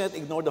 Because you cannot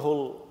ignore the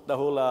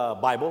whole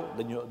Bible,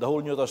 the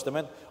whole New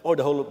Testament, or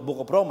the whole book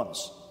of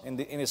Romans in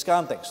its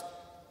context.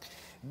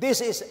 This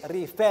is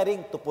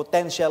referring to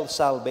potential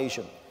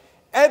salvation.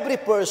 Every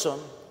person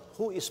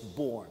who is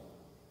born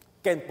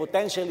can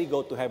potentially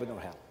go to heaven or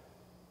hell.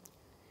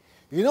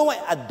 You know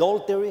why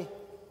adultery,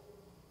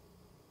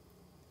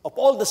 of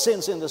all the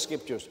sins in the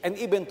scriptures, and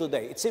even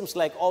today, it seems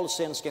like all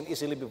sins can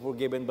easily be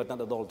forgiven, but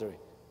not adultery.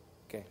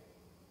 Okay?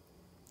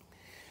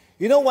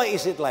 You know why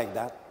is it like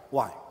that?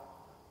 Why?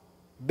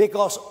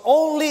 Because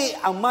only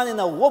a man and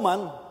a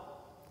woman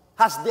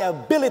has the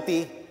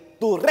ability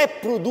to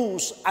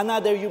reproduce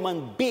another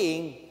human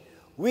being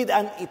with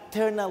an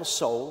eternal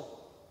soul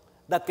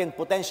that can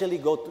potentially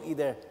go to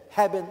either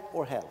heaven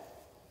or hell.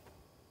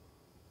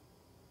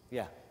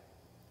 Yeah.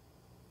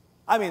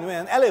 I mean, when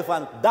an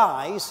elephant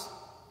dies,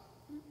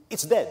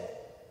 it's dead.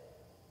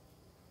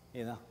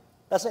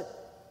 That's it.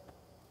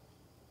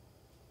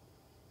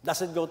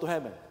 Doesn't go to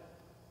heaven.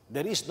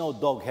 There is no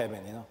dog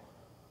heaven,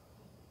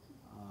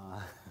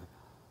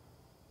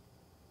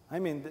 I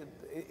mean,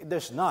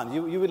 there's none.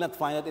 You will not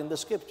find it in the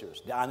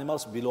scriptures. The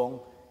animals belong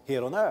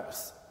here on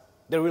earth.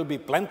 There will be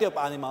plenty of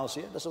animals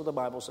here. That's what the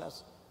Bible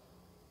says.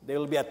 They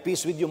will be at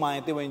peace with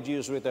humanity when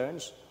Jesus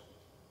returns.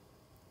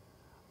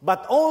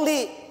 But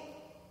only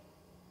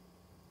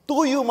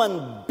two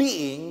human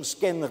beings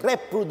can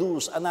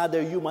reproduce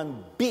another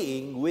human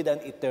being with an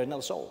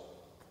eternal soul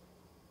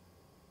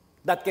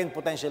that can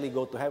potentially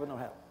go to heaven or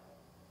hell.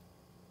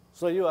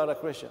 So you are a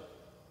Christian.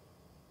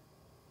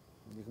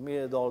 You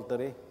commit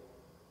adultery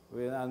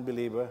with an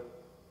unbeliever,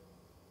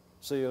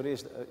 so you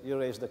raise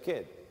the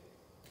kid.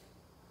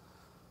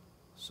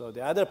 So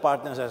the other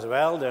partner says,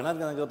 well, they're not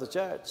going to go to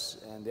church.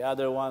 And the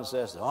other one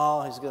says,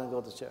 oh, he's going to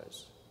go to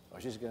church. Or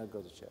she's going to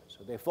go to church.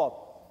 So they fought.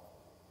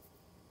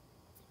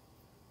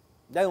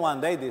 Then one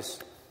day, this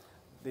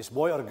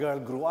boy or girl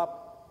grew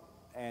up,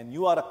 and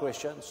you are a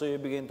Christian, so you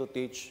begin to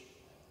teach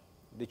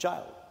the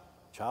child.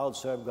 Child,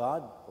 serve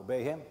God,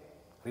 obey Him,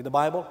 read the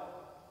Bible.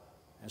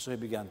 And so he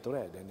began to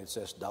read, and it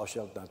says, thou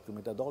shalt not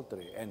commit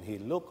adultery. And he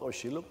looked or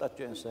she looked at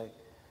you and say,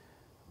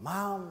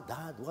 Mom,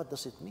 Dad, what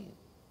does it mean?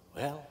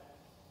 Well,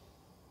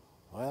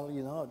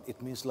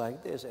 it means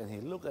like this. And he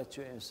looked at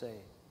you and say,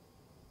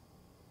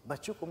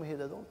 but you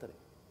committed adultery.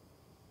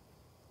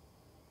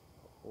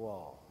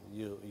 Wow,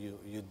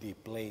 you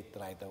deplete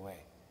right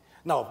away.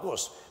 Now, of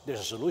course, there's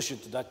a solution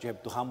to that. You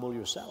have to humble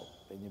yourself.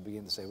 And you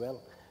begin to say,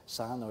 well,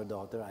 son or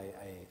daughter,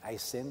 I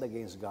sinned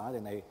against God,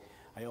 and I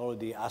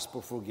already asked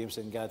for forgiveness,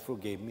 and God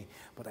forgave me.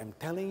 But I'm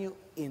telling you,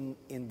 in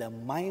the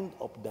mind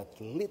of that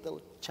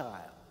little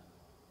child,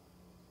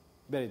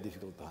 very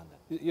difficult to handle.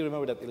 You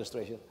remember that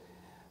illustration?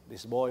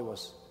 This boy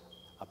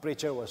a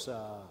preacher was,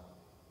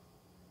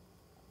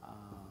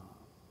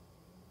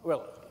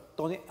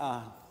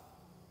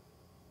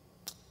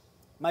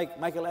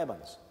 Michael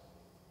Evans,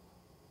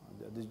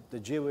 the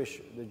Jewish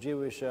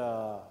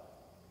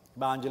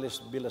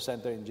evangelist, built a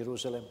center in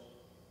Jerusalem.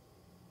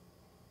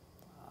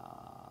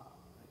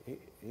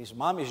 His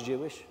mom is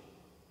Jewish,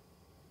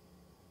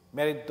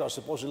 married to a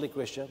supposedly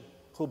Christian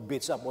who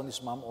beats up on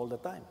his mom all the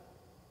time.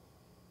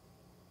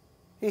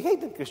 He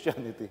hated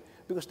Christianity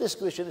because this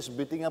Christian is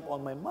beating up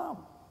on my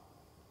mom.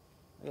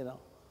 You know.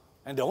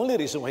 And the only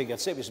reason why he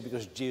got saved is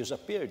because Jesus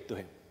appeared to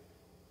him.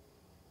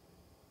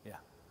 Yeah.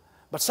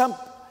 But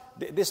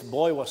this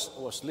boy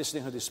was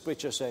listening to this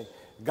preacher say,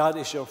 God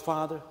is your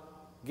father,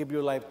 give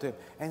your life to him.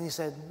 And he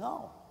said,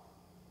 no.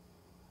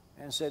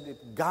 And said,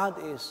 if God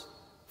is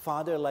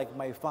father like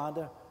my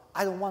father,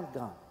 I don't want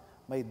God.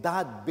 My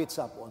dad beats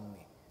up on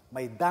me.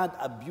 My dad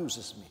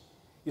abuses me.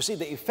 You see,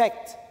 the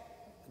effect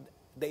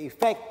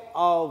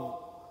of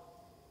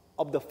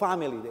the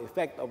family, the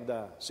effect of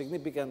the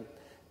significant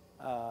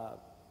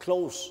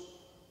close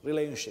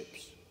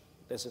relationships.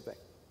 That's the effect.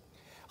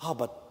 Oh,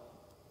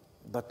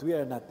 but we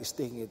are not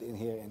sticking it in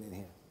here and in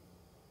here.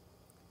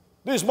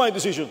 This is my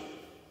decision.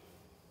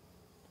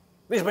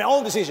 This is my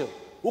own decision.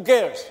 Who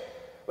cares?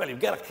 Well, you've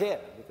got to care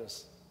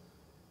because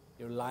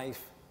your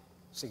life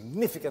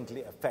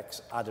significantly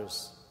affects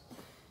others.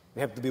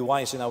 We have to be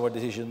wise in our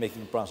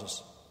decision-making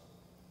process.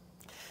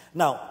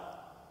 Now,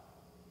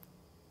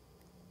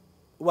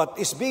 what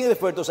is being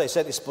referred to, as I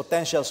said, is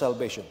potential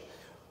salvation.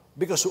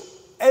 Because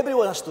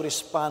everyone has to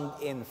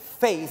respond in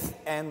faith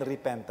and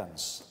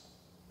repentance.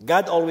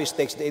 God always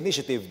takes the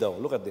initiative, though.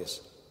 Look at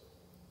this.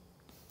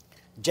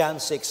 John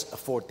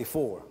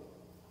 6:44.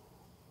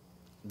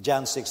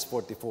 John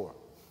 6:44.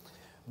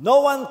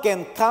 No one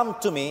can come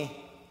to me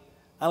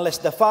unless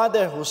the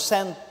Father who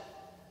sent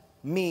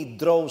me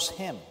draws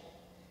him,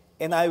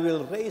 and I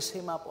will raise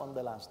him up on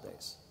the last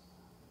days.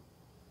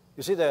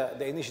 You see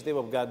the initiative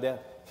of God there?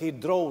 He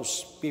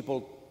draws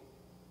people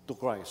to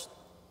Christ.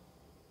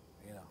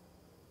 You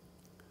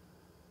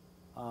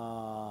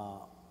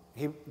know.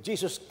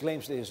 Jesus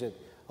claims that he said,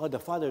 oh, the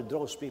Father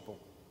draws people.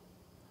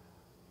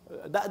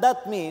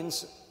 That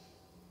means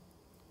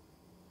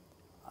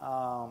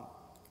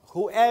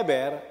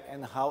whoever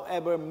and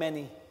however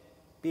many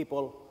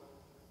people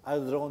are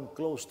drawn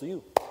close to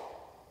you.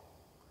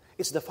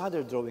 It's the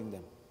Father drawing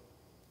them.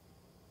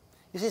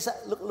 You see,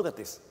 look at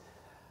this.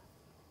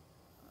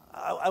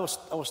 I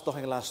was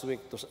talking last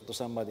week to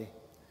somebody,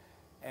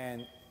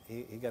 and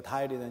he got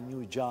hired in a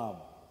new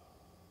job.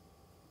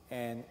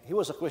 And he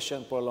was a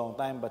Christian for a long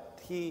time,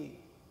 but he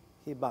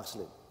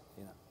backslid,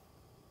 you know.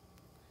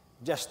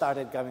 Just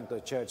started coming to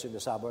a church in the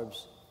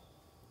suburbs.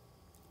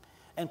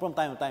 And from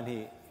time to time,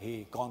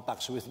 he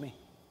contacts with me.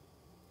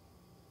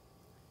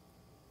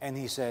 And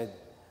he said,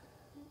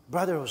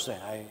 Brother Jose,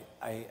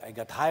 I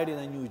got hired in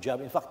a new job.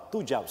 In fact,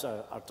 2 jobs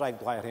are trying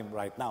to hire him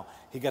right now.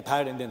 He got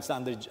hired and then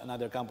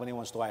another company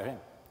wants to hire him.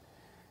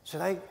 He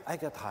said, I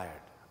got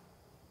hired.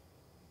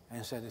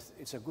 And I said,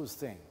 it's a good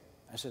thing.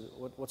 I said,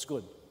 what's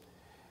good?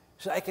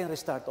 He said, I can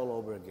restart all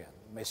over again.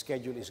 My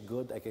schedule is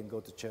good. I can go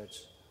to church.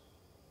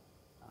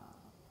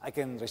 I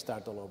can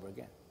restart all over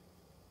again.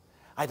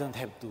 I don't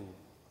have to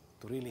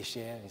really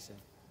share. He said,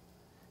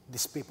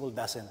 these people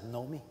doesn't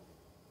know me,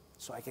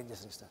 so I can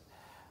just restart.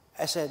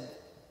 I said,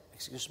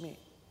 excuse me,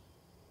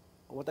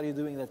 what are you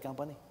doing in that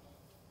company?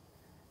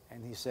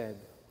 And he said,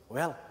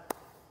 well,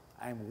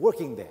 I'm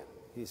working there.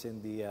 He's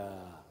in the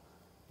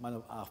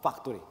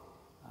factory.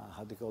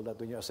 How do you call that?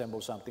 When you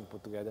assemble something,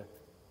 put together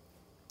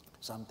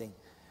something.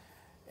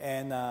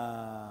 And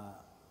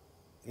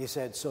he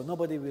said, so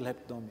nobody will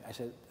have to know me.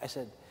 I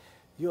said,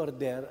 you are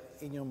there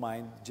in your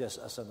mind just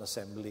as an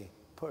assembly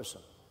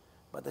person.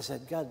 But I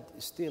said, God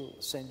still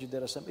sent you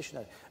there as a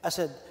missionary. I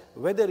said,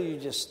 whether you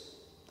just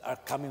are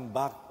coming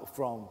back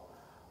from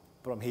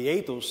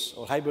hiatus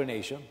or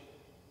hibernation,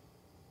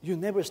 you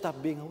never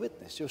stop being a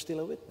witness. You're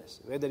still a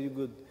witness. Whether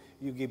you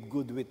give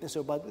good witness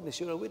or bad witness,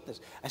 you're a witness.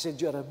 I said,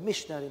 you are a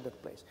missionary in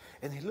that place.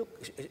 And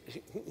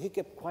he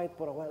kept quiet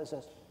for a while and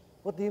says,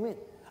 what do you mean?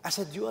 I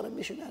said, you are a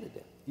missionary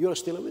there. You are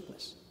still a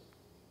witness.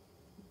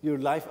 Your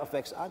life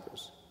affects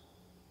others.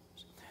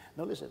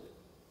 Now listen,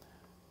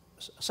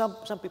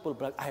 some people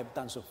brag, I have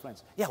tons of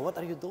friends. Yeah, what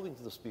are you doing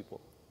to those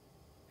people?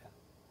 Yeah.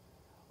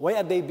 Why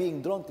are they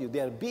being drawn to you? They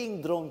are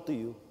being drawn to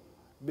you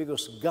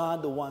because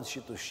God wants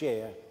you to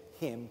share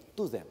Him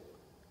to them.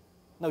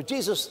 Now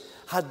Jesus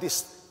had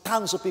these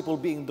tons of people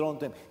being drawn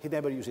to Him. He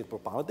never used it for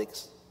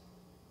politics,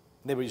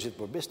 never used it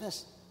for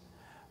business.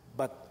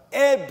 But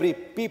every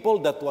people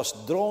that was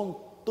drawn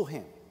to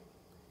Him,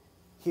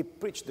 He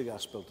preached the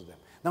gospel to them.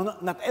 Now,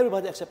 not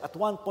everybody, except at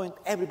one point,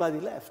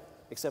 everybody left,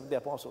 except the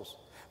apostles.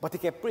 But He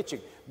kept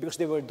preaching because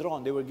they were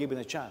drawn, they were given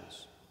a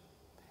chance.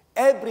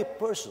 Every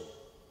person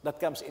that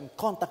comes in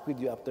contact with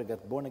you after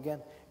get born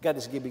again, God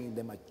is giving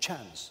them a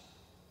chance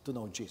to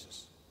know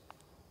Jesus.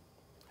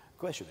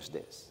 Question is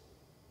this: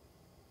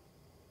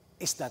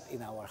 is that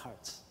in our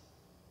hearts?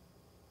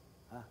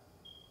 Huh?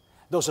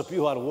 Those of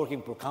you who are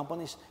working for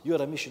companies, you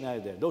are a missionary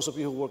there. Those of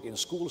you who work in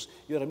schools,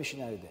 you are a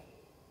missionary there.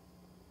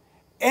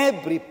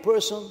 Every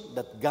person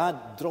that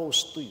God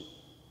draws to you,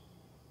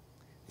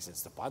 He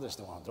says, the Father is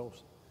the one who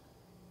draws.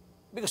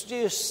 Because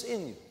Jesus is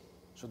in you.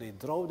 So they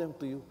draw them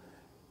to you,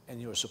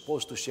 and you're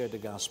supposed to share the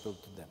gospel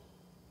to them.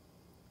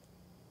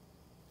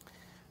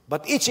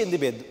 But each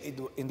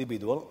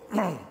individual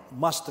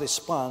must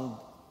respond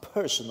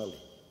personally.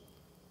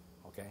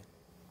 Okay?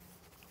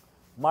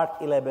 Mark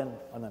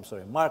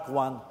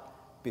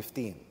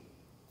 1:15.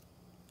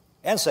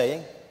 And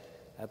saying,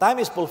 the time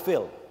is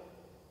fulfilled.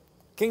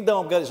 Kingdom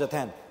of God is at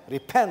hand.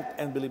 Repent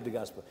and believe the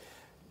gospel.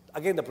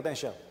 Again, the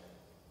potential.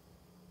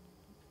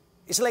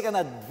 It's like an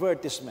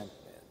advertisement.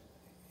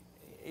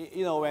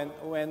 You know,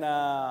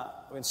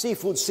 when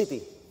Seafood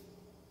City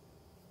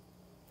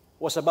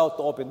was about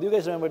to open, do you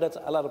guys remember that?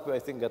 A lot of people, I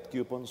think, got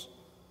coupons.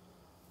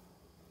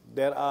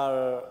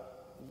 There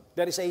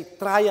is a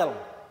trial.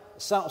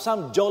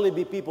 Some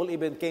Jollibee people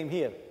even came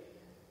here.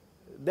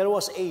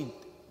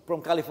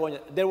 From California,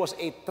 there was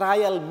a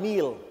trial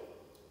meal.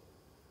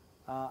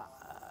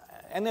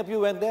 Any of you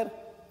went there?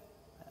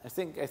 I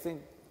think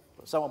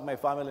some of my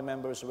family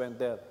members went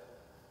there.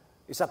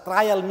 It's a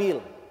trial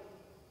meal.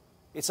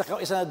 It's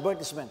an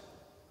advertisement.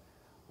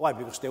 Why?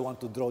 Because they want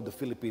to draw the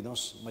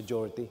Filipinos,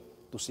 majority,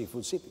 to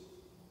Seafood City.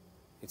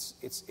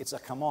 It's a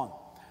come on.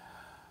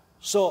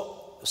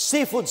 So,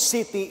 Seafood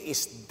City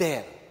is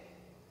there.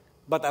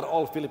 But are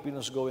all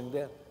Filipinos going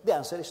there? The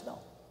answer is no.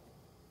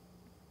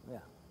 Yeah.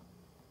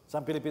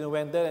 Some Filipino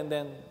went there and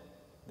then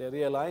they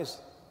realized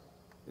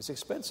it's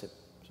expensive.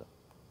 So,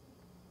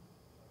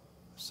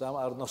 some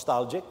are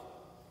nostalgic.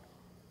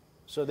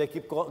 So they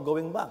keep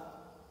going back.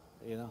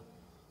 You know.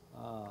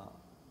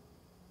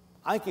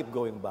 I keep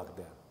going back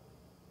there.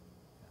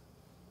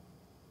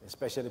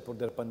 Especially for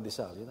their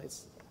pandesal. You know,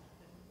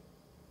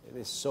 it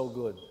is so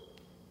good.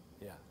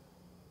 Yeah.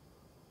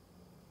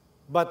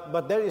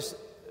 But there is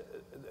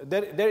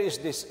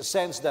this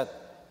sense that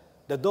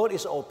the door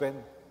is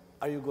open.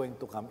 Are you going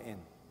to come in?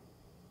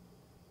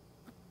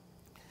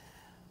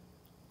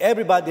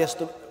 Everybody has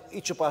to,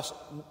 each of us,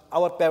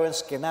 our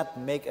parents cannot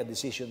make a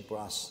decision for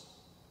us.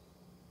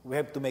 We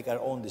have to make our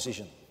own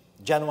decision.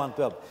 John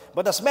 1:12.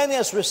 But as many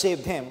as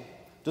received him,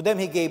 to them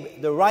he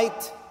gave the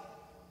right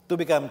to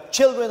become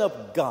children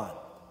of God,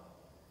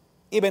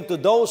 even to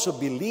those who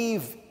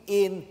believe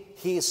in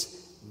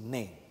his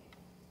name.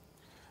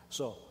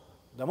 So,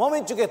 the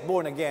moment you get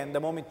born again, the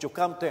moment you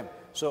come to him,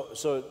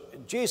 so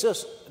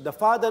Jesus, the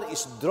Father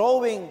is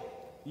drawing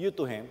you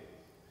to him.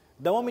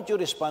 The moment you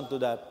respond to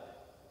that,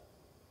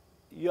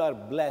 you are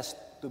blessed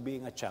to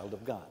being a child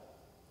of God.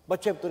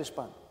 But you have to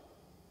respond.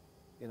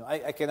 You know,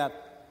 I cannot,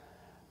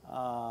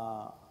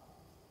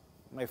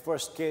 my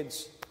first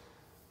kids,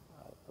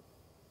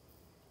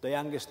 the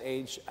youngest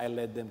age, I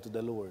led them to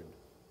the Lord.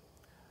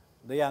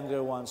 The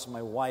younger ones,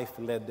 my wife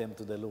led them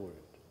to the Lord.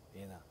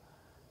 You know,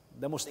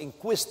 the most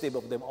inquisitive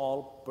of them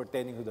all,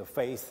 pertaining to the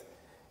faith,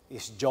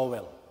 is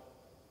Joel.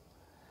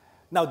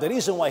 Now, the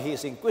reason why he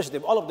is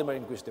inquisitive, all of them are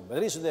inquisitive, but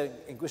the reason they're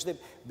inquisitive,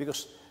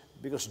 because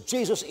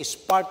Jesus is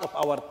part of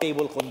our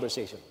table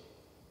conversation.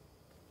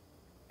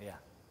 Yeah.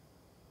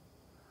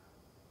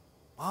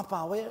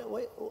 Papa,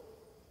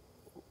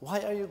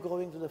 why are you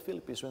going to the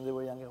Philippines when they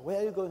were younger? Why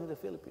are you going to the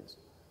Philippines?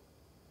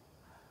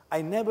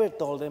 I never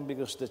told them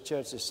because the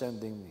church is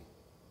sending me.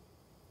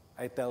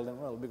 I tell them,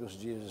 well, because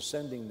Jesus is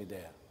sending me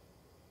there.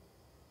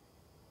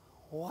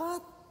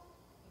 What?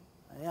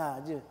 Yeah,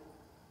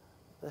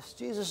 does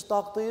Jesus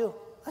talk to you?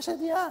 I said,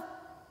 yeah.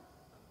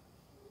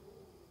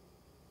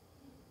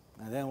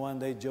 And then one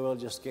day, Joel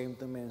just came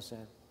to me and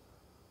said,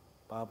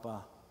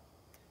 Papa,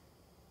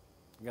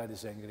 God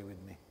is angry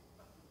with me.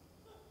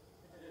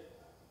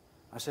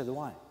 I said,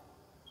 why?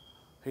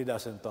 He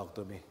doesn't talk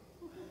to me.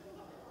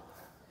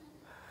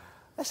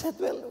 I said,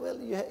 well,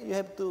 you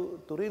have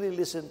to really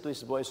listen to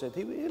his voice. And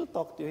he'll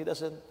talk to you. He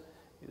doesn't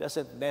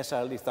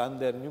necessarily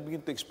thunder. And you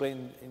begin to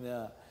explain in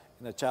a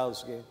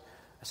child's game.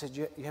 I said,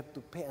 you have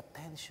to pay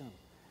attention.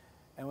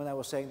 And when I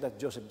was saying that,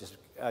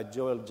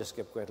 Joel just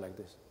kept quiet like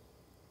this.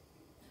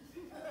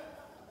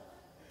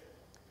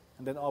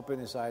 And then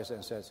opened his eyes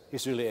and says,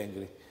 he's really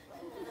angry.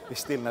 He's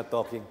still not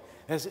talking.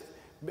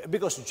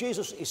 Because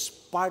Jesus is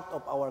part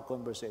of our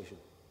conversation.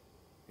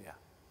 Yeah.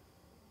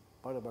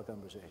 Part of our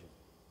conversation.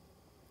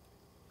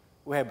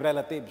 We have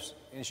relatives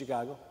in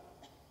Chicago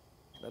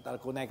that are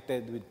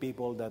connected with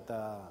people that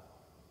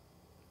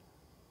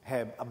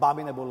have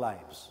abominable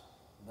lives,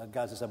 that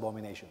God's is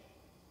abomination.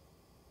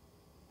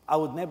 I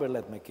would never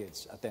let my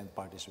kids attend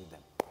parties with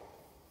them.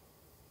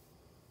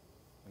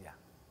 Yeah.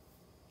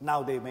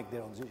 Now they make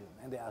their own decision.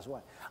 And they ask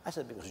why. I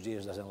said, because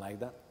Jesus doesn't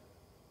like that.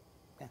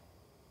 Yeah.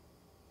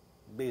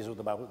 Based on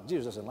the Bible,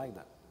 Jesus doesn't like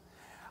that.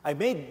 I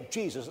made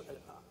Jesus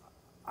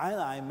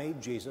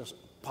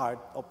part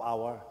of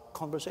our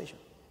conversation.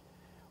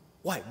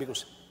 Why?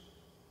 Because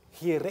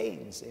he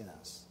reigns in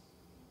us.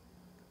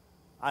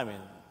 I mean,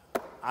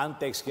 Anne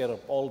takes care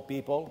of all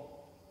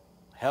people,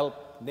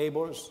 help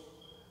neighbors.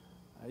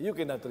 You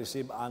cannot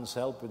receive Anne's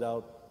help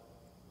without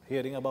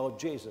hearing about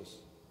Jesus.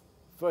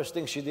 First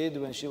thing she did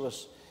when she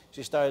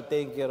started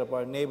taking care of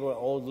our neighbor,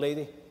 old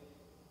lady,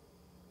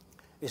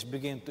 is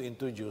begin to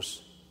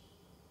introduce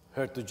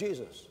her to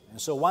Jesus. And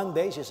so one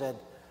day she said,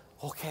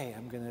 okay,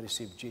 I'm going to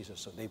receive Jesus.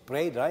 So they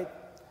prayed, right?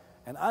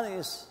 And Anne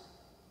is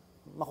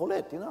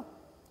makulit, you know.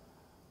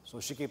 So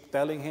she kept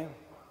telling her,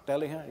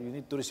 you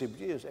need to receive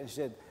Jesus. And she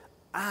said,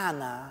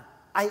 Anna,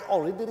 I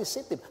already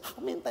received him.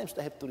 How many times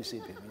do I have to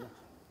receive him? You know?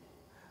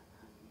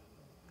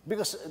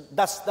 Because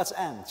that's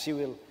Anne. She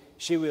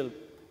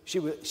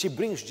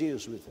brings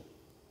Jesus with her.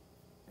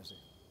 You see.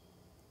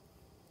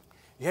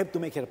 You have to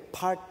make her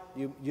part.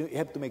 You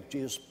have to make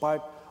Jesus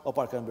part of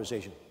our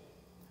conversation.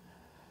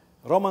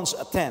 Romans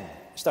 10,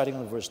 starting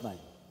on verse 9.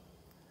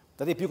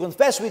 That if you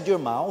confess with your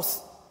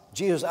mouth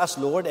Jesus as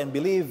Lord and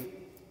believe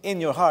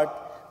in your heart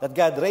that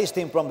God raised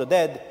him from the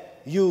dead,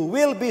 you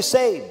will be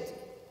saved.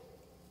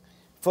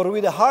 For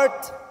with the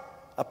heart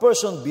a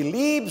person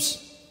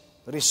believes,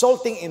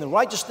 resulting in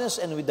righteousness,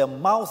 and with the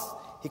mouth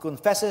he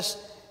confesses,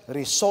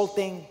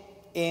 resulting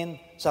in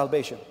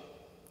salvation.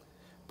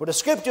 For the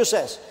scripture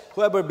says,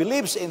 whoever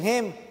believes in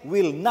him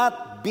will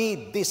not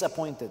be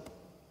disappointed.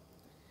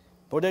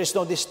 For there is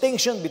no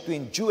distinction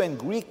between Jew and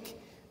Greek,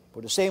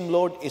 for the same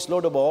Lord is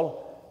Lord of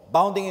all,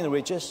 abounding in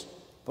riches,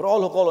 for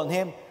all who call on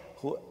him,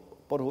 for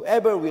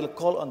whoever will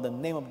call on the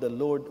name of the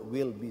Lord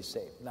will be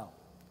saved. Now,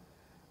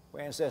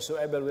 when it says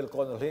whoever will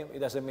call on him, it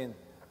doesn't mean,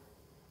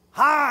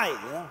 hi,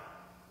 you know.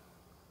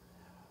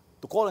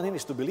 To call on him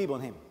is to believe on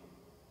him.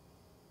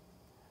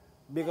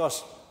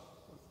 Because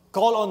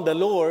call on the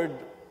Lord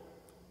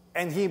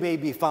and he may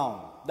be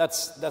found.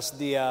 That's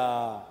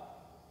the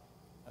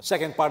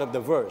second part of the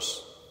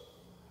verse.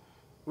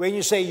 When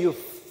you say you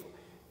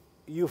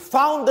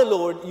found the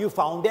Lord, you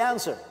found the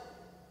answer.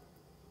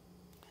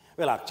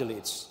 Well, actually,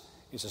 it's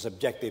a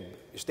subjective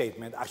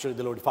statement. Actually,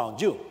 the Lord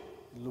found you.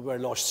 You were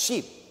lost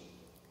sheep.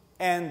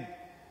 And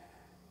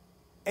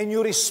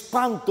you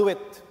respond to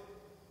it.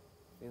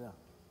 You know.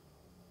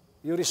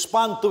 You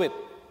respond to it.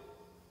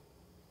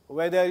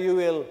 Whether you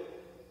will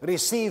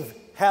receive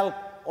help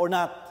or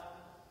not.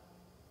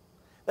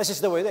 That's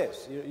just the way it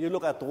is. You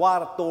look at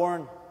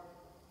war-torn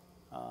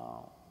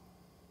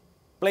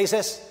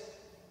places,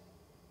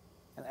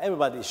 and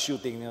everybody is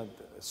shooting, you know,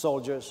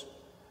 soldiers.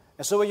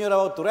 And so when you're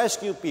about to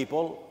rescue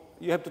people,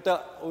 you have to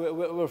tell,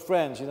 we're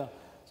friends, you know.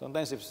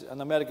 Sometimes if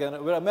an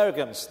American, we're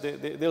Americans,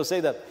 they'll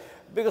say that.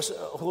 Because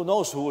who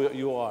knows who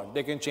you are?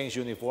 They can change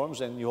uniforms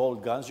and you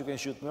hold guns, you can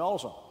shoot me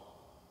also.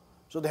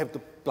 So they have to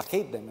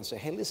placate them and say,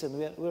 hey, listen,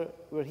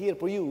 we're here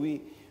for you.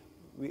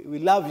 We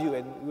love you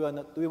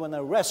and we want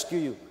to rescue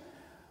you.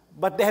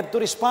 But they have to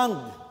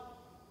respond.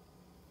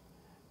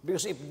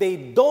 Because if they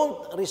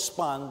don't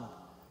respond,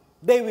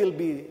 they will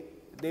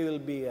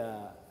be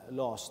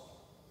lost.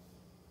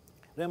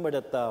 Remember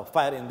that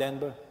fire in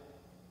Denver?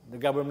 The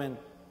government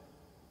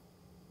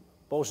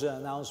posted an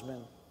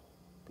announcement,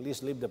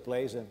 please leave the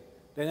place, and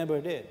they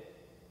never did.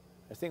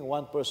 I think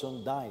one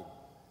person died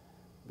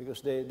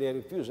because they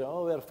refused.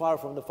 Oh, we're far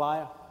from the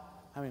fire.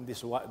 I mean,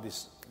 these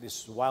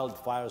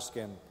wildfires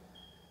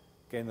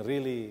can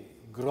really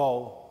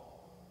grow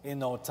in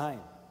no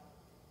time.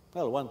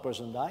 Well, one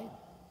person died.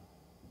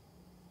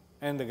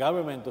 And the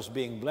government was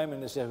being blamed,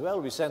 and they said,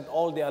 well, we sent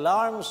all the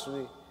alarms,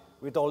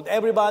 we told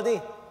everybody,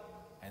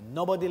 and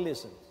nobody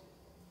listened.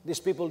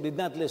 These people did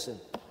not listen.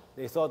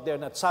 They thought they're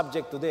not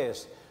subject to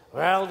this.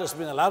 Well, there's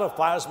been a lot of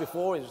fires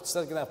before, it's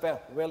not going to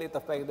affect. Well, it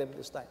affected them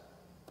this time.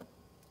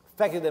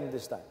 Affected them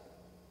this time.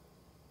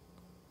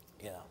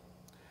 You know.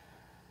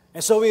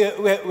 And so we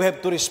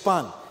have to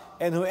respond.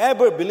 And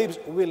whoever believes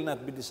will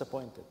not be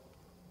disappointed.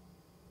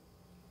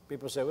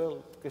 People say,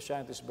 well,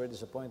 Christianity is very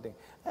disappointing.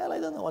 Well, I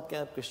don't know what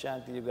kind of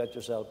Christianity you got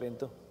yourself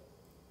into.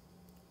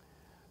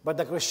 But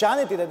the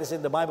Christianity that is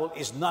in the Bible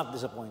is not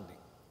disappointing.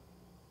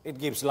 It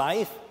gives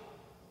life.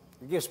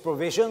 It gives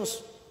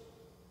provisions.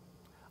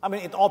 I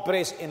mean, it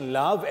operates in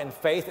love and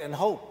faith and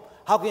hope.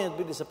 How can it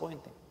be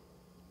disappointing?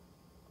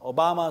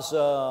 Obama's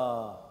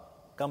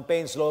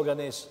campaign slogan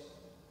is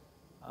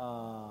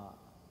hope,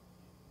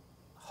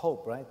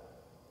 right?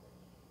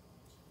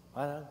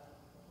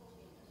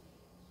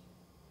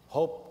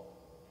 Hope.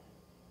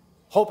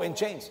 Hope and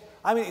change.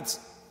 I mean,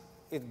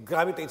 it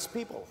gravitates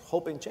people.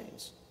 Hope and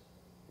change.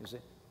 You see?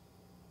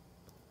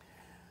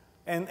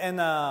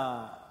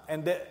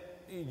 And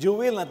you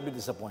will not be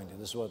disappointed.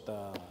 That's what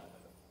God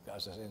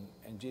says.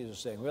 And Jesus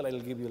is saying, well, I'll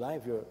give you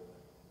life.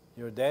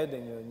 You're dead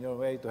and you're on your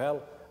way to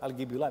hell. I'll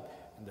give you life.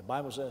 And the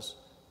Bible says,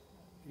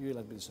 you will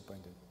not be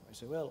disappointed. I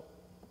say, well,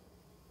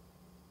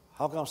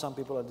 how come some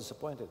people are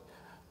disappointed?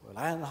 Well,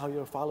 I don't know how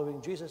you're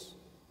following Jesus.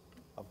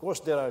 Of course,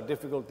 there are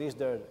difficulties,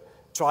 there are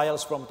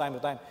trials from time to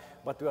time,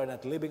 but we are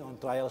not living on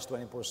trials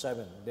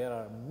 24/7. There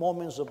are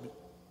moments of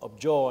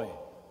joy.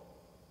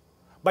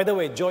 By the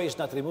way, joy is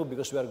not removed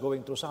because we are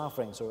going through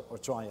sufferings or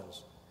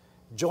trials.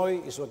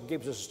 Joy is what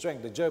gives us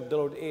strength. The joy of the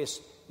Lord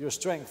is your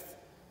strength.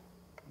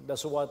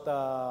 That's what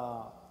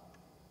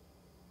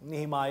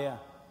Nehemiah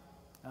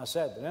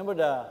said. Remember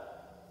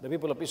the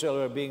people of Israel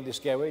were being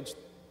discouraged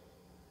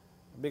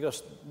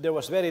because there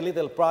was very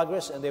little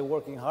progress and they're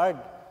working hard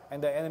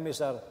and the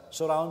enemies are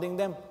surrounding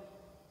them.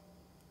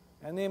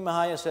 And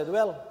Nehemiah said,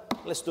 well,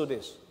 let's do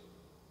this.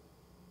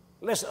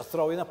 Let's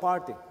throw in a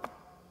party.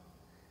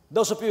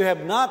 Those of you who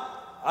have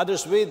not,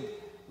 others with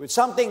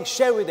something,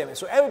 share with them. And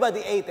so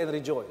everybody ate and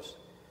rejoiced.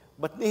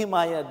 But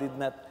Nehemiah did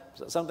not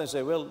sometimes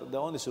say, well, the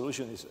only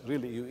solution is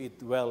really you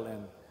eat well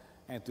and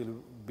it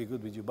will be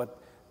good with you. But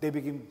they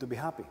begin to be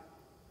happy,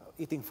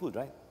 eating food,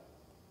 right?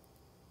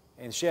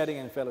 And sharing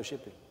and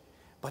fellowshipping.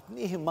 But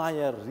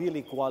Nehemiah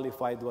really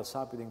qualified what's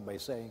happening by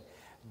saying,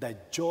 the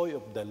joy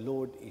of the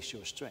Lord is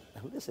your strength.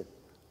 Now listen,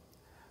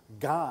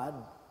 God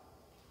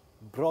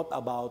brought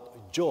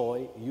about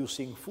joy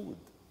using food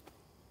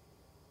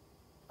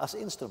as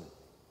an instrument.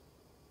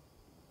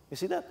 You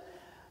see that?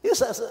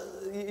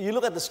 You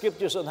look at the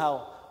scriptures on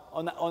how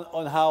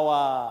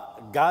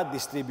God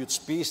distributes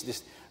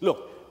peace.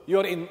 Look, you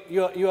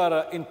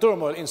are in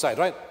turmoil inside,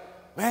 right?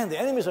 Man, the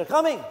enemies are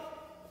coming.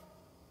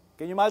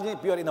 Can you imagine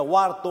if you are in a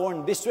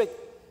war-torn district?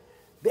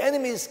 The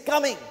enemy is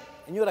coming,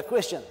 and you're a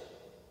Christian.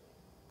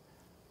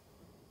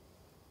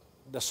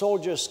 The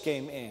soldiers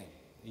came in.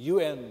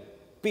 UN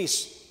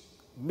peace,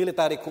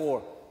 military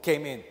corps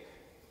came in.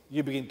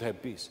 You begin to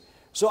have peace.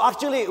 So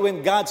actually,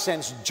 when God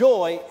sends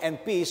joy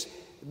and peace,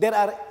 there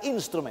are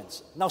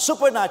instruments. Now,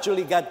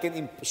 supernaturally, God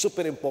can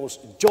superimpose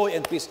joy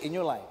and peace in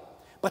your life.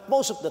 But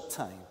most of the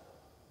time,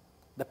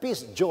 the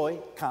peace, joy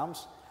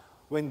comes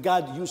when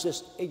God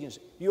uses agents.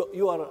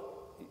 You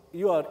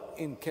are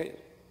in chaos.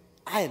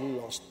 I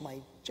lost my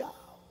job,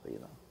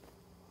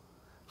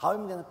 How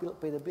am I going to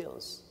pay the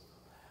bills?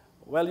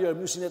 Well, you're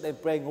musing it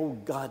and praying, oh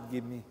God,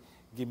 give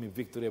me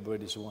victory over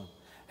this one.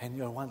 And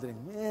you're wondering,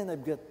 man,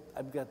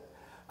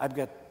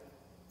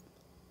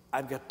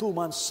 I've got 2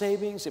 months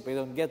savings. If I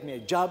don't get me a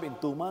job in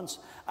 2 months,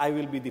 I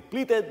will be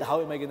depleted.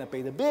 How am I going to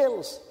pay the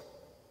bills?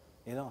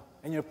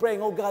 And you're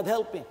praying, oh God,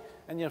 help me.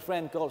 And your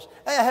friend calls,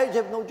 hey, I heard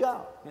you have no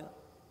job.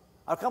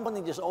 Our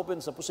company just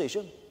opens a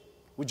position.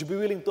 Would you be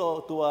willing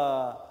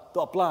to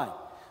apply?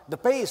 The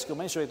pay is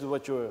commensurate with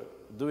what you were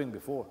doing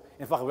before.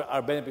 In fact,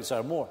 our benefits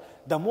are more.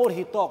 The more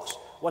he talks,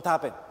 what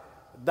happened?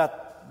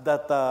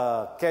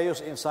 That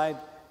chaos inside,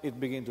 it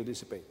begins to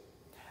dissipate.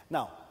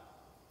 Now,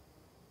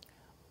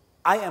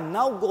 I am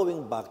now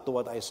going back to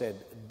what I said.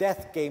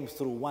 Death came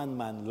through one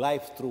man,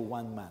 life through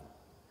one man.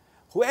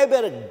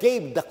 Whoever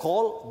gave the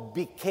call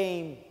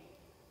became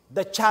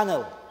the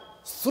channel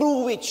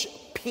through which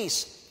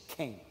peace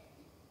came.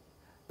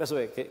 That's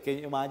why, can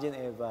you imagine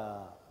if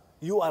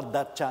you are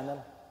that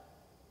channel?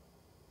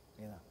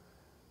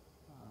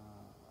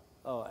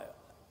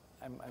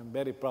 I'm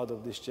very proud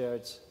of this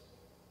church.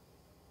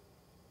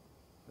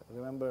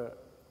 Remember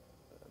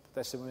the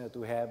testimony that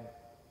we have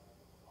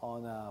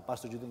on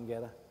Pastor Judy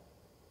Guerra?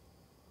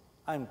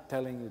 I'm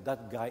telling you,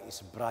 that guy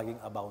is bragging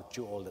about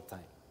you all the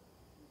time.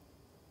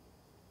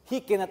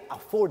 He cannot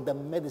afford the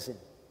medicine.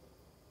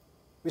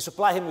 We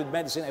supply him with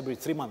medicine every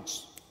 3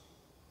 months.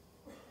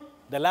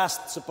 The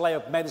last supply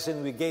of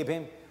medicine we gave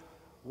him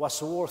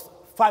was worth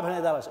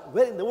 $500.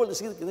 Where in the world is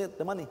he going to get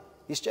the money?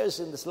 His church is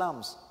in the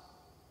slums.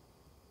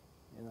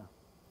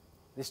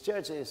 This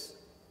church is,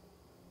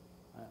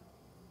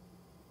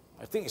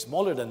 I think,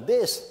 smaller than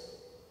this.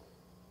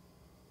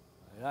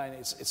 And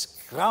it's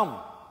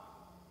cramped.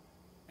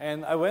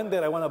 And I went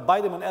there. I want to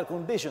buy them an air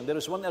condition. There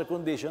is one air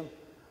condition.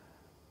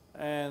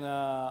 And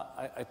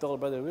I told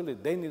Brother Willie,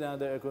 they need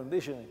another air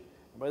conditioning.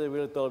 Brother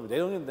Willie told me, they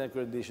don't need air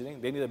conditioning.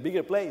 They need a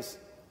bigger place.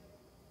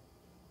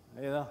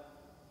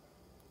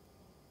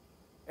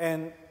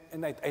 And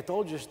I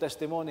told you his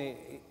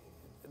testimony.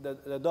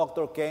 The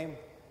doctor came,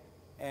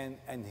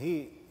 and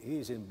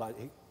he's in bad.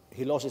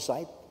 He lost his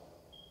sight.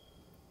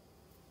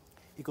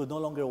 He could no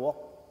longer walk.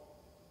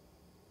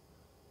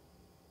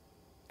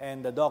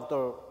 And the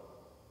doctor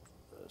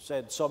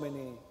said so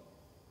many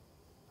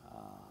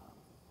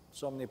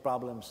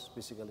problems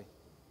physically.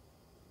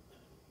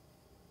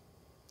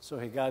 So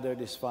he gathered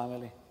his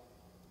family.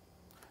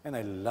 And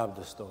I love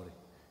the story.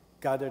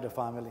 Gathered the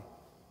family.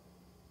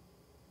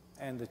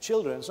 And the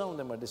children, some of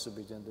them are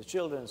disobedient. The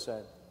children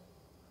said,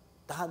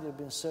 Dad, you've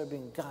been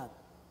serving God.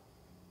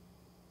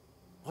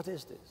 What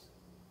is this?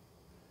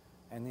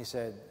 And he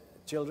said,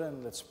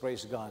 children, let's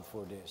praise God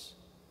for this.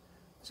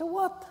 I said,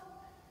 what?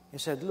 He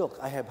said, look,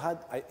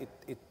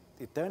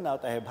 it turned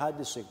out I have had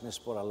this sickness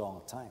for a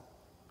long time.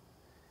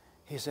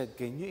 He said,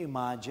 can you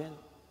imagine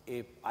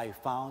if I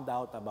found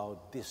out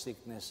about this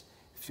sickness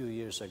a few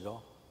years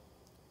ago?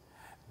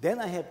 Then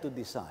I have to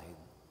decide,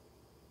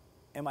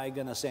 am I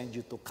going to send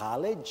you to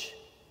college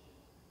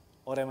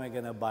or am I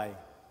going to buy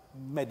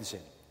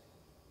medicine?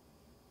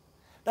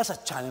 That's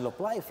a channel of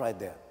life right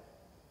there.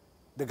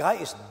 The guy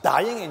is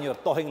dying and you're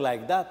talking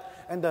like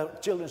that. And the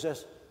children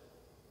says,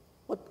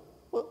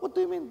 what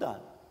do you mean,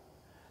 Dad?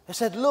 I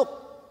said, look,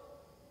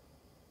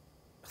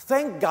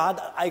 thank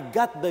God I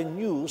got the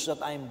news that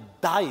I'm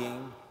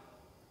dying,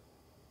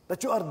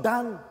 that you are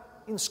done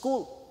in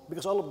school.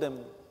 Because all of them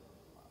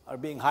are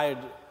being hired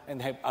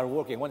and are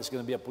working. One is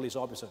going to be a police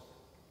officer.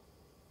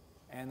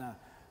 And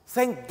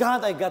thank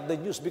God I got the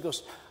news,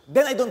 because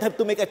then I don't have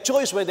to make a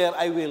choice whether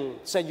I will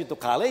send you to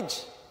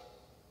college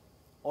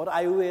or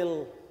I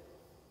will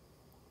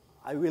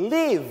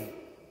leave.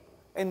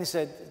 And he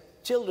said,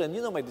 children,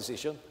 you know my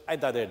decision.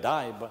 I'd rather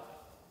die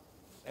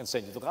and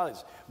send you to college.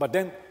 But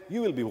then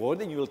you will be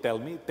warned and you will tell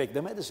me, take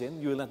the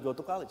medicine, you will not go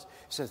to college.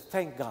 He said,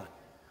 thank God.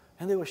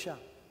 And they were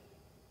shocked.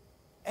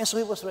 And so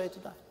he was ready to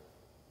die.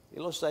 He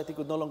lost sight, he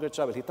could no longer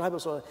travel. He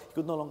traveled so he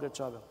could no longer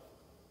travel.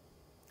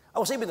 I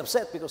was even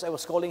upset because I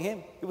was calling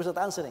him. He was not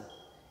answering.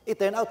 It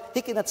turned out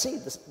he cannot see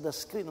the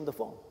screen on the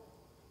phone.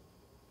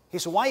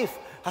 His wife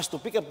has to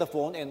pick up the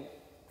phone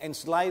and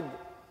slide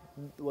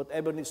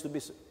whatever needs to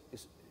be,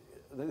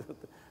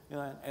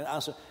 and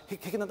answer. He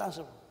cannot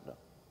answer.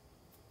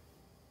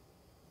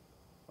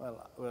 No.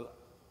 Well,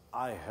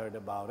 I heard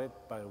about it.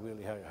 Brother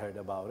Willie heard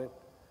about it.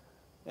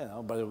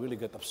 Brother Willie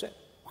got upset.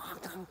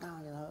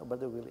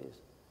 Brother Willie is.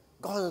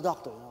 Go to the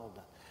doctor and all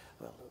that.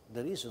 Well,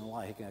 the reason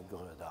why he cannot go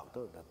to the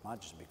doctor that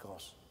much is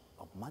because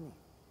of money.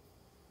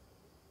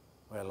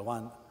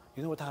 Well,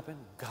 you know what happened?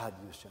 God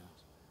used chance.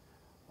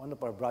 One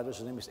of our brothers,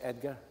 his name is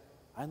Edgar.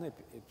 I don't know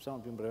if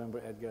some of you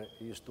remember Edgar.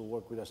 He used to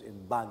work with us in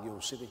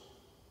Baguio City.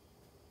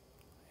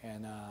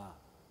 And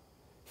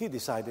he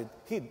decided,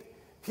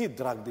 he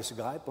dragged this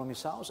guy from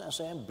his house and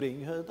said,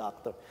 bring her to the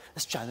doctor.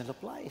 That's channel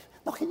of life.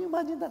 Now, can you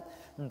imagine that?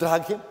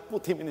 Drag him,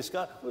 put him in his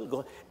car, we'll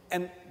go.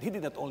 And he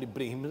did not only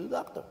bring him to the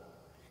doctor.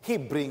 He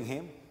bring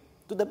him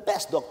to the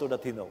best doctor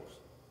that he knows.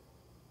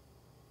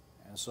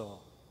 And so,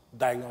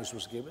 diagnosis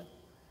was given.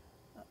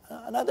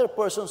 Another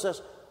person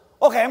says,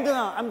 okay, I'm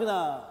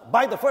gonna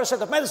buy the first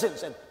set of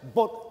medicines, and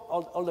bought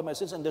all the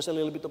medicines, and there's a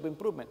little bit of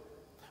improvement.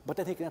 But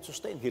then he cannot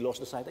sustain. He lost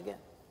the sight again.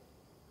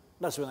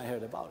 That's when I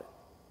heard about it.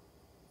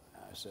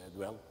 I said,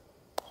 well,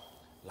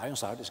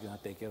 Lion's Heart is going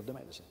to take care of the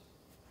medicine.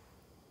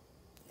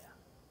 Yeah.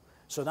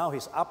 So now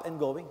he's up and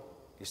going.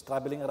 He's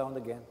traveling around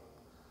again.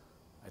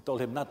 I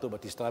told him not to,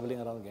 but he's traveling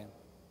around again.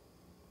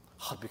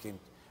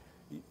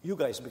 You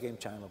guys became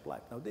Channel of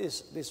Life. Now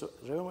this,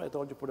 remember I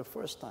told you for the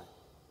first time,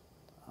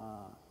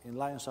 in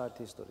Lion's Heart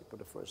history, for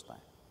the first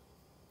time,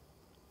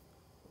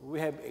 we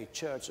have a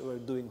church, we're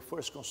doing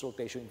first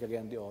consultation in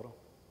Cagayan de Oro.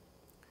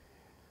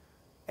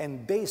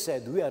 And they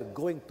said, we are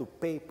going to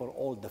pay for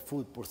all the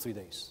food for 3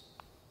 days.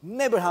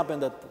 Never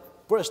happened that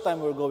first time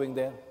we were going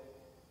there.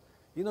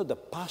 You know, the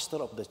pastor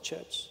of the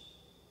church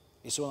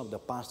is one of the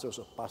pastors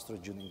of Pastor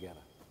Juningera.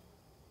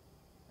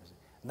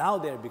 Now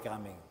they're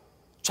becoming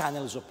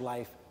channels of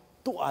life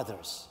to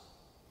others.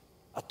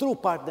 A true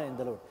partner in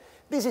the Lord.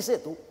 This is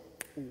it.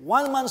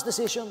 One man's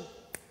decision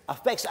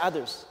affects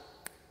others.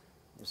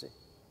 You see?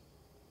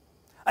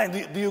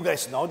 And do you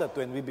guys know that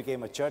when we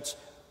became a church,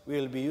 we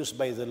will be used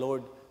by the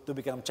Lord to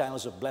become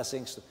channels of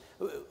blessings?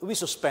 We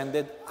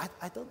suspended,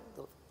 I don't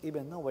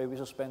even know why we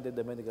suspended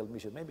the medical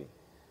mission.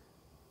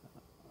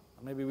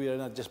 Maybe we are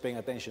not just paying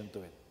attention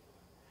to it.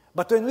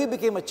 But when we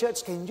became a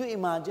church, can you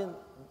imagine,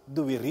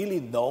 do we really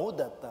know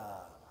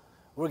that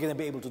we're going to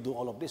be able to do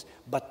all of this?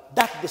 But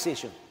that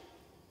decision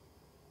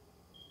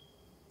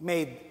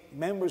made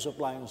members of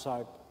Lion's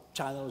Heart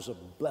channels of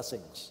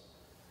blessings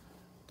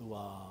to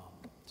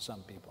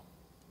some people.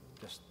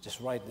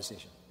 Just right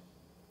decision.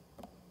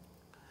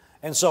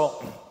 And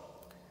so,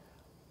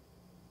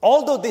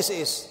 although this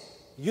is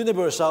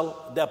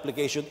universal, the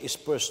application is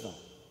personal.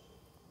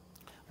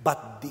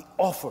 But the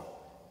offer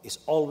is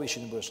always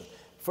universal.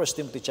 1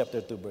 Timothy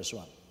chapter 2, verse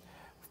 1.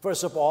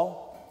 First of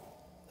all,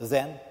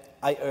 then,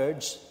 I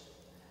urge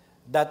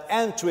that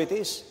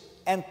entreaties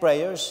and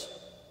prayers,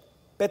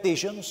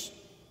 petitions,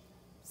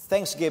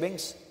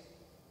 thanksgivings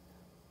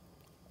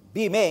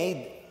be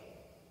made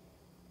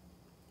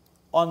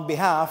on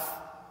behalf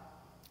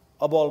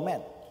of all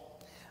men.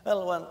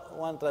 Well,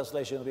 one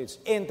translation reads,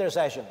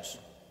 intercessions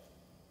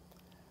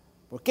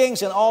for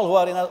kings and all who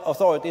are in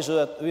authority,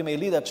 so that we may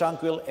lead a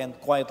tranquil and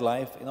quiet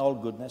life in all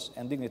goodness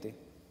and dignity.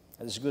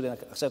 That is good and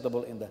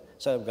acceptable in the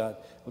sight of God,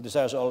 who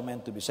desires all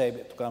men to be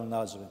saved, to come to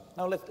knowledge of Him.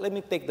 Now, let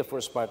me take the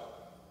first part,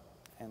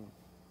 and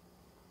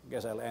I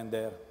guess I'll end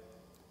there.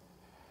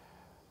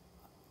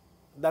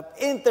 That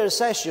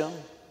intercession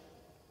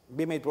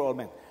be made for all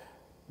men.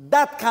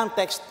 That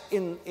context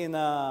in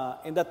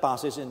that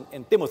passage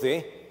in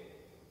Timothy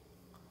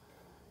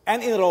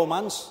and in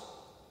Romans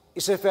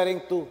is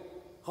referring to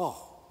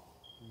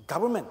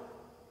government,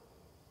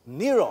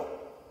 Nero,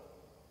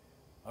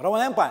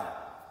 Roman Empire,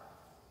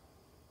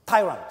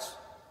 tyrants.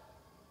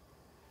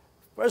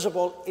 First of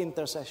all,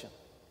 intercession.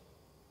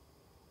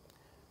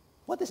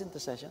 What is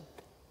intercession?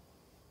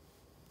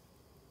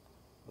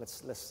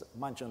 Let's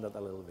munch on that a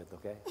little bit,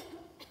 okay?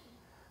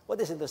 What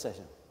is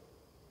intercession?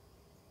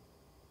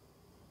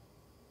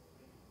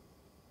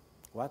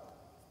 What?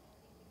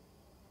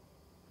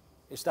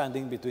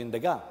 Standing between the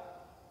gap.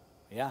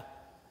 Yeah?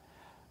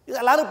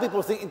 A lot of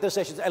people think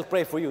intercession is, I'll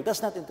pray for you.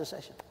 That's not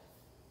intercession.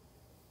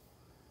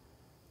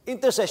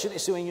 Intercession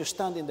is when you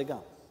stand in the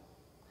gap.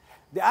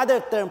 The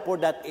other term for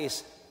that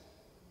is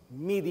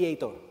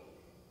mediator.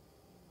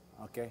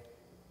 Okay?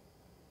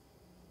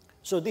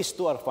 So these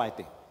two are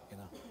fighting,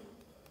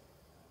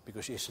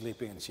 because she's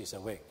sleeping and she's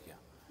awake.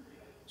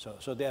 Yeah.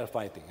 So they are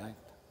fighting, right?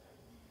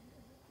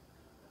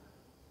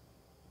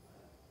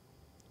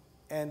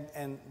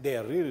 And they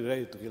are really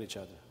ready to kill each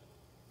other.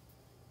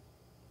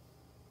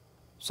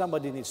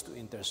 Somebody needs to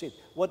intercede.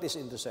 What is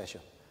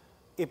intercession?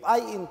 If I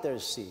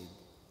intercede,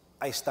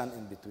 I stand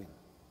in between.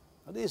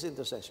 Now, this is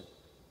intercession.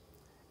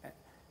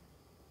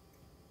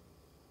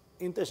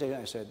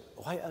 Intercession, I said,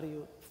 why are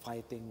you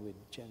fighting with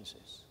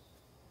Genesis.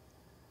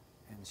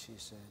 And she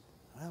said,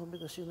 well,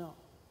 because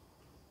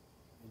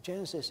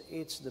Genesis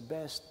eats the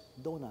best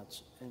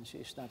donuts and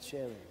she's not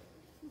sharing.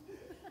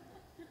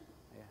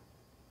 Yeah.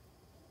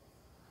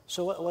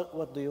 So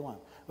what do you want?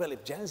 Well,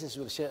 if Genesis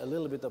will share a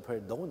little bit of her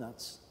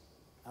donuts,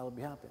 I'll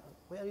be happy.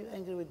 Why are you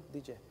angry with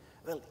DJ?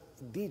 Well,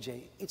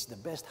 DJ eats the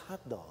best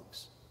hot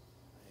dogs.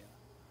 Yeah.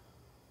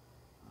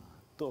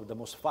 Two of the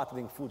most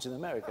fattening foods in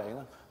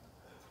America,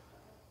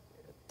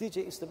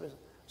 DJ eats the best.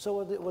 So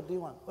what do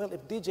you want? Well,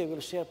 if DJ will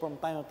share from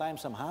time to time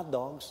some hot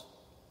dogs,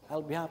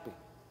 I'll be happy.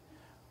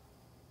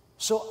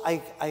 So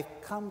I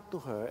come to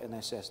her and I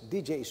says,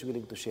 DJ is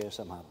willing to share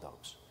some hot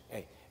dogs.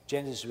 Hey,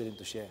 Genesis is willing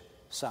to share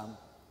some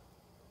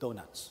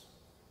donuts.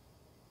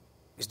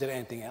 Is there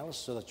anything else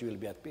so that you will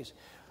be at peace?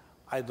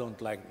 I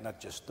don't like not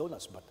just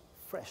donuts, but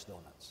fresh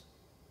donuts.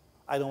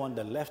 I don't want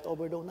the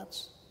leftover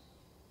donuts.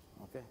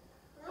 Okay?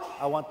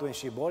 I want, when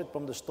she bought it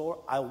from the store,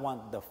 I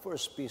want the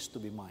first piece to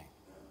be mine.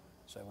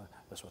 So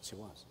that's what she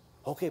wants.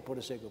 Okay, for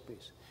the sake of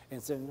peace.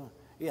 And so,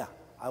 yeah,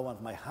 I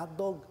want my hot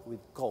dog with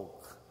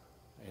Coke.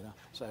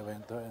 So I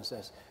went to her and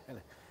says,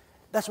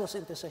 that's what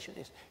intercession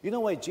is. You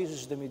know why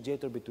Jesus is the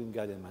mediator between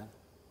God and man?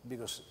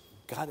 Because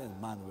God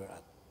and man were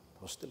at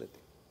hostility.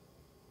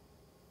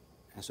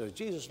 And so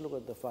Jesus looked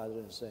at the Father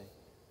and said,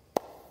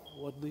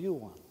 what do you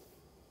want?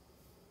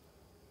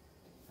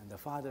 And the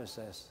Father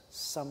says,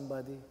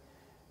 somebody,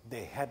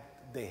 they have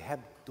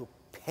to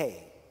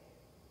pay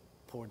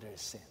for their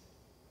sin.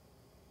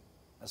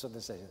 That's what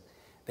they say.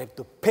 They have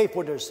to pay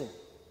for their sin.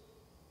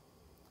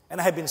 And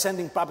I have been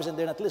sending prophets and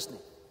they're not listening.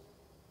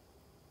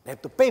 They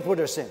have to pay for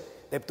their sin.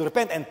 They have to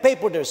repent and pay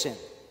for their sin.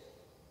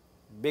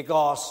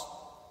 Because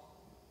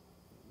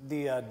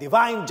the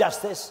divine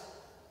justice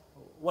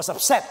was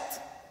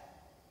upset.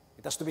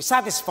 It has to be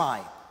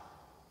satisfied.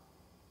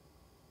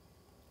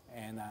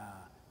 And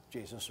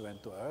Jesus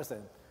went to earth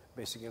and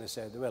basically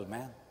said, well,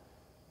 man,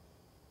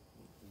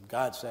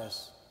 God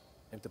says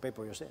you have to pay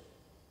for your sin.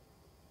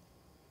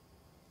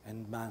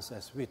 And man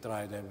says, we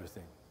tried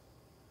everything.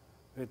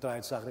 We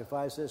tried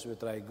sacrifices, we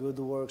tried good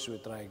works, we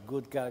tried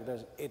good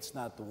characters. It's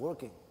not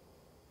working.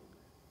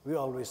 We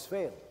always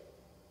fail.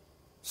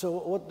 So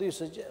what do you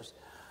suggest?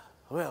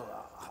 Well,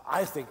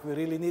 I think we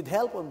really need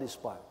help on this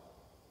part.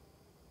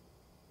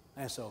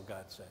 And so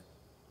God said,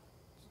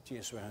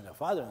 Jesus went to the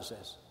Father and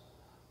says,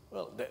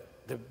 well,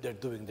 they're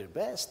doing their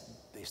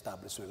best. They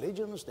establish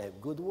religions, they have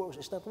good works.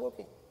 It's not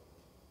working.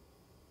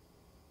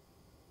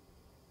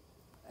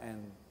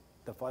 And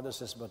the Father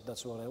says, but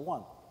that's what I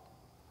want.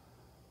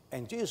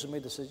 And Jesus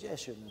made a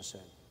suggestion and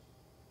said,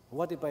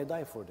 what if I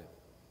die for them?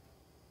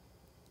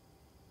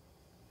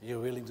 Are you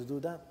willing to do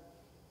that?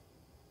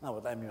 Now,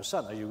 but I'm your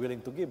son. Are you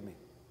willing to give me?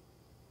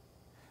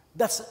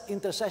 That's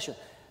intercession.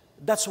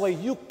 That's why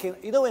you can,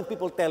 when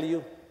people tell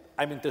you,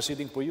 I'm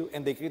interceding for you,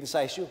 and they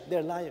criticize you,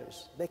 they're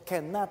liars. They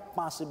cannot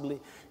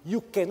possibly,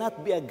 you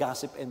cannot be a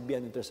gossip and be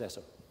an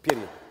intercessor,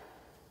 period.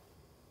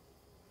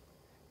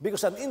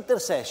 Because an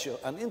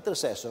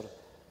intercessor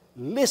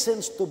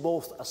listens to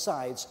both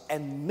sides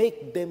and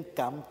make them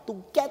come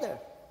together.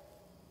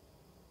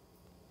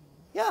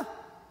 Yeah.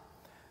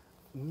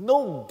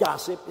 No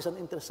gossip is an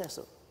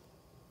intercessor.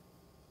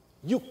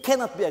 You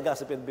cannot be a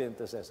gossip and be an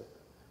intercessor.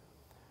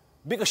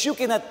 Because you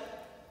cannot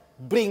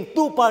bring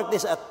two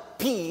parties at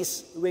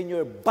peace when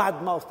you're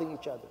bad-mouthing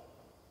each other.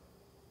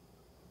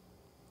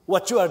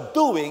 What you are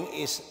doing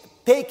is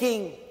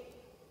taking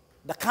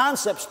the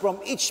concepts from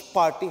each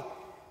party.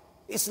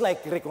 It's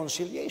like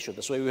reconciliation.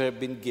 That's why we have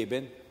been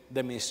given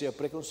the ministry of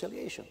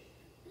reconciliation.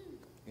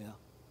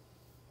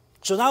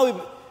 So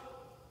now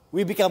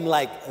we become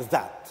like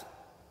that.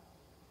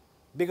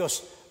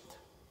 Because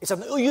it's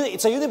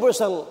a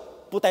universal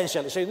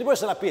potential. It's a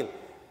universal appeal.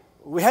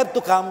 We have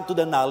to come to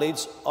the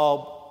knowledge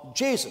of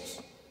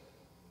Jesus.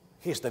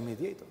 He's the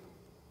mediator.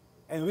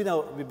 And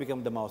we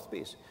become the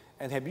mouthpiece.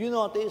 And have you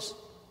noticed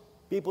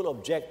people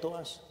object to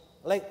us?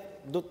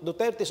 Like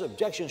Duterte's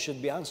objection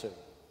should be answered.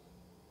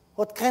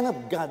 What kind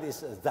of God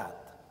is that?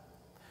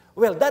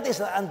 Well, that is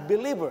an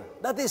unbeliever.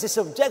 That is his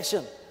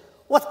objection.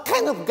 What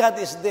kind of God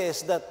is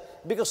this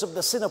that because of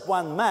the sin of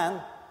one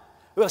man,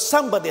 well,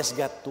 somebody has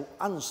got to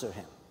answer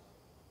him.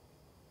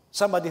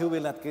 Somebody who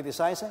will not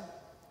criticize him.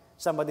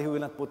 Somebody who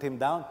will not put him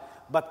down.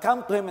 But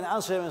come to him and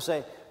answer him and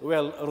say,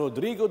 well,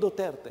 Rodrigo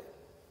Duterte.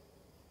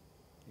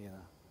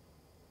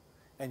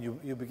 And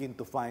you begin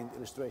to find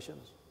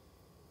illustrations.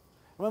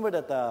 Remember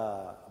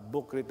that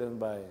book written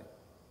by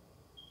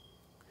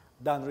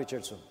Don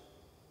Richardson,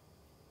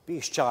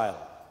 Peace Child.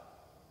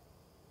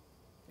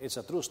 It's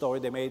a true story.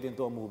 They made it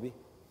into a movie.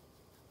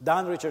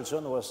 Don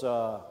Richardson was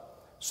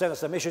sent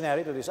as a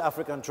missionary to this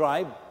African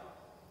tribe.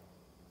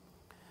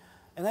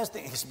 And I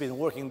think he's been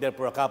working there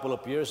for a couple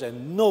of years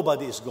and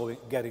nobody is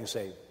getting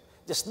saved.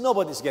 Just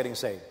nobody's getting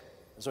saved.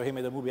 So he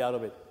made a movie out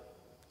of it.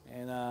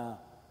 And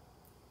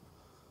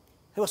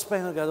he was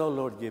praying to God, oh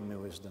Lord, give me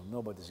wisdom.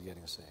 Nobody's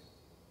getting saved.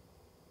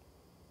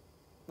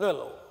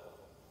 Well,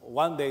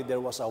 one day there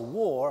was a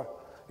war.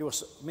 He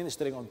was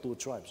ministering on two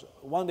tribes.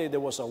 One day there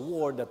was a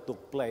war that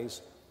took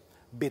place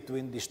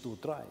between these two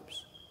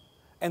tribes.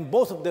 And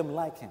both of them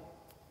like him.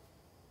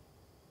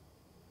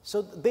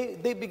 So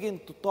they begin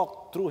to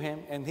talk through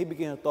him, and he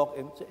began to talk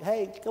and say,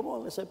 hey, come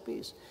on, let's have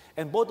peace.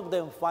 And both of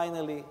them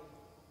finally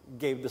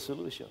gave the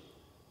solution.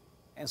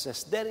 And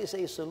says, there is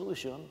a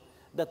solution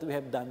that we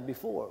have done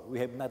before. We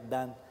have not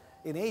done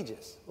in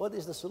ages. What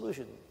is the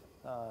solution,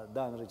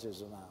 Don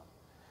Richardson now?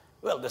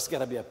 Well, there's got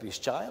to be a peace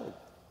child.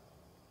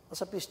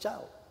 What's a peace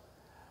child?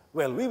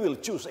 Well, we will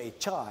choose a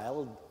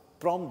child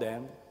from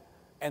them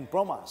and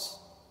from us.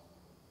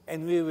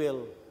 And we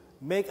will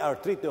make our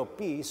treaty of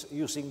peace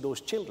using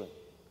those children.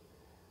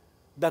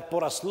 That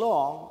for as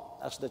long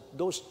as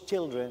those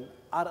children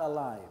are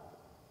alive,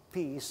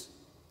 peace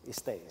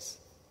stays.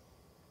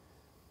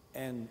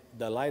 And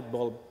the light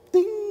bulb,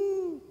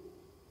 ding!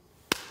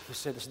 He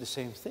said it's the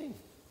same thing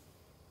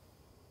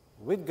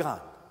with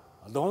God.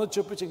 The one that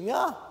you're preaching,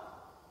 yeah.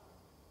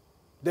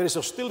 There is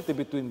hostility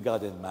between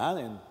God and man,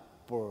 and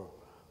for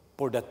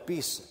that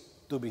peace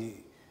to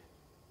be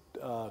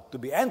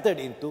entered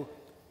into,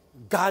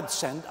 God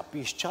sent a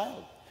peace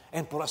child.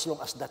 And for as long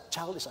as that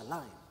child is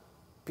alive,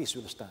 peace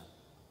will stand.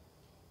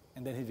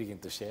 And then he began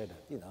to share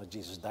that,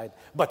 Jesus died,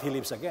 but he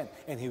lives again,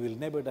 and he will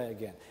never die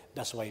again.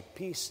 That's why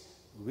peace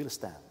will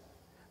stand.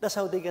 That's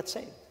how they get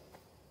saved.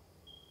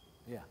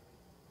 Yeah.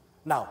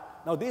 Now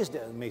this is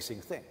the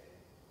amazing thing.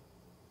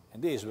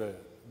 And this is where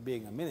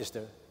being a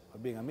minister or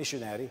being a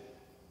missionary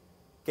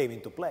came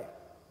into play.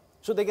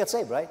 So they get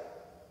saved, right?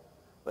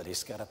 But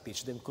he's got to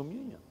teach them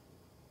communion.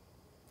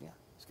 Yeah,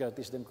 he's got to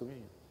teach them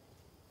communion.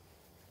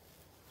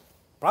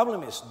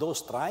 Problem is,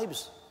 those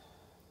tribes,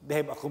 they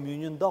have a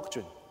communion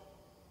doctrine.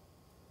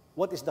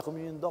 What is the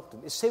communion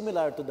doctrine? It's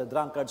similar to the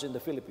drunkards in the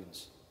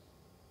Philippines.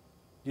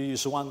 You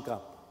use one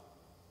cup.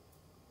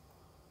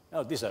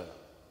 Now, these are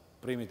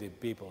primitive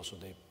people, so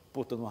they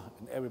put on one,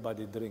 and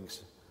everybody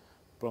drinks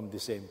from the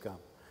same cup.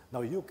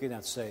 Now, you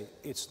cannot say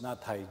it's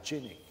not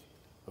hygienic.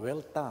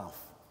 Well, tough.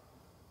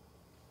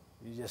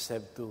 You just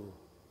have to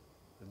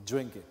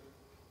drink it.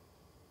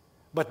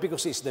 But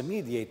because he's the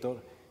mediator,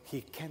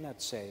 he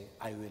cannot say,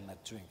 I will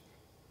not drink.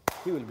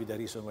 He will be the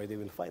reason why they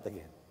will fight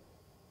again.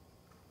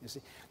 You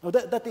see? Now,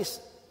 that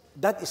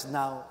is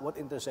now what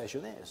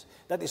intercession is.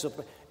 That is,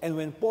 and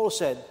when Paul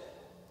said,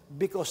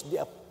 because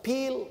the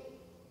appeal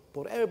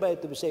for everybody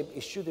to be saved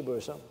is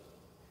universal,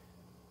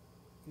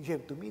 you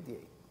have to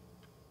mediate.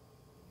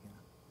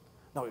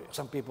 Now,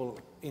 some people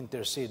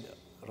intercede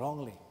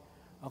wrongly.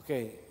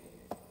 Okay,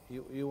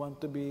 you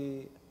want to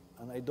be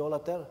an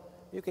idolater?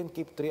 You can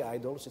keep 3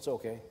 idols, it's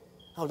okay.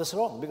 No, that's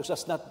wrong, because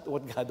that's not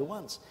what God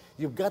wants.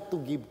 You've got to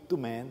give to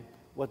man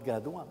what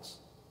God wants.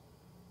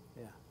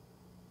 Yeah.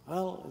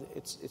 Well,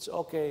 it's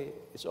okay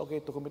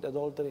to commit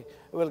adultery.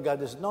 Well,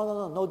 God is,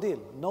 no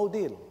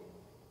deal.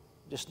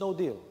 Just no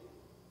deal.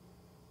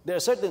 There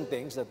are certain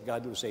things that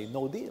God will say,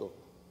 no deal.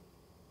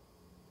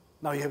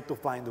 Now you have to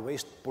find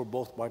ways for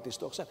both parties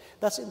to accept.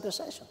 That's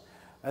intercession.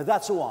 And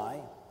that's why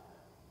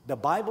the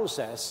Bible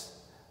says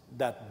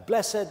that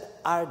blessed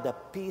are the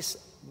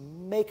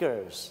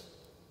peacemakers.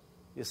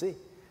 You see?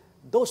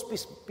 Those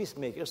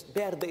peacemakers,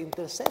 they are the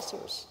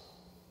intercessors.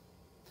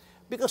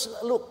 Because,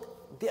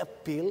 look, the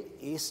appeal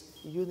is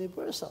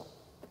universal.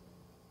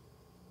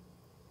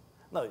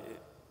 Now,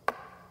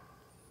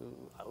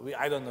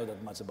 I don't know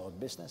that much about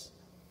business,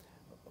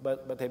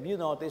 but have you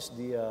noticed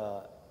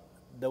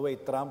the way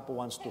Trump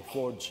wants to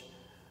forge?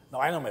 Now,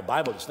 I know my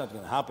Bible is not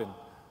going to happen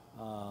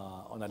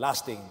on a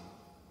lasting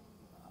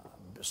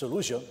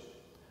solution,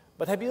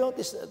 but have you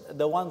noticed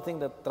the one thing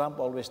that Trump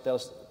always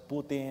tells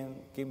Putin,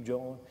 Kim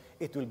Jong-un?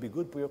 It will be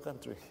good for your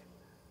country.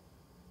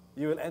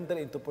 You will enter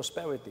into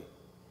prosperity.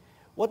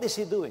 What is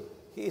he doing?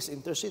 He is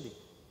interceding.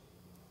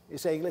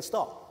 He's saying, let's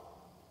talk.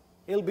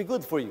 It'll be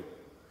good for you.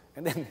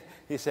 And then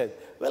he said,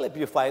 well, if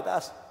you fight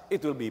us,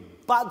 it will be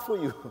bad for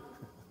you.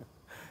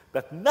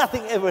 But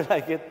nothing ever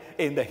like it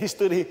in the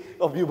history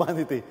of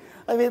humanity.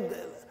 I mean,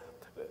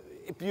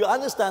 if you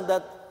understand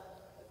that,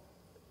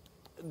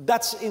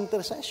 that's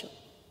intercession.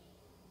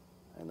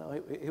 You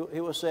know,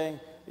 he was saying,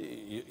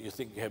 you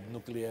think you have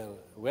nuclear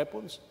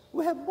weapons?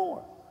 We have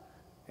more.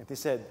 And he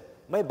said,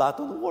 my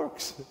battle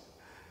works.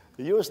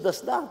 Yours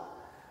does not.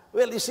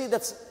 Well, you see,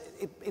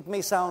 it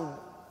may sound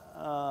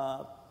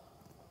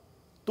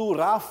too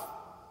rough,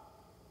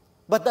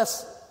 but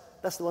that's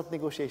what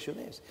negotiation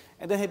is.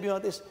 And then have you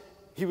noticed,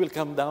 he will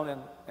come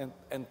down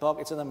and talk.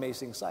 It's an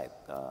amazing sight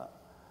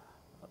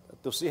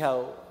to see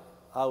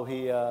how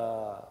he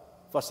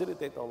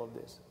facilitates all of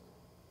this.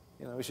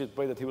 You know, we should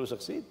pray that he will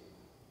succeed.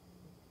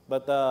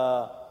 But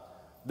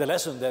the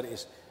lesson there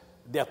is,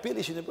 the appeal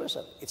is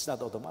universal. It's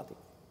not automatic.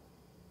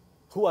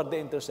 Who are the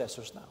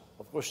intercessors now?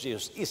 Of course,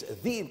 Jesus is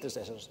the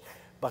intercessors.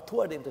 But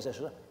who are the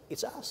intercessors now?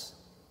 It's us.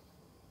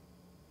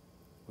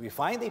 We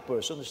find a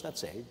person who's not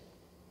saved.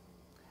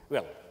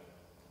 Well,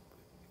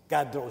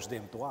 God draws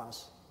them to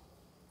us.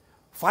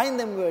 Find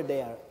them where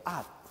they are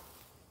at.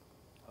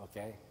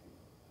 Okay?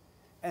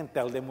 And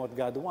tell them what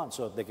God wants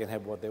so they can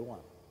have what they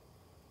want.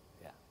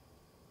 Yeah.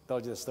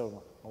 Told you the story.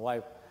 My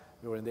wife,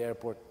 we were in the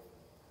airport.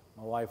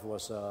 My wife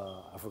was,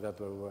 I forgot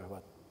where we were,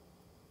 but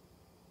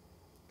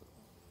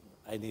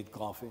I need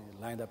coffee,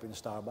 lined up in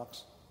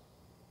Starbucks.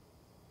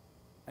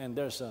 And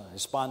there's a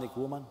Hispanic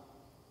woman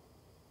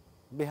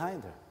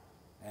behind her.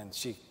 And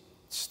she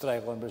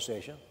strike a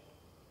conversation.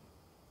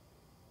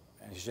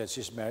 And she said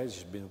she's married,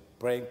 she's been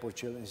praying for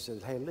children. She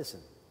said, hey, listen,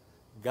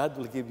 God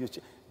will give you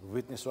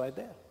witness right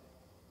there.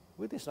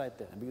 Witness right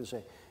there. And people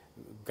say,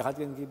 God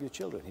can give you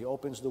children. He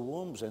opens the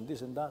wombs and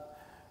this and that.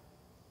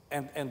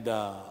 And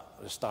the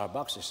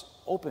Starbucks is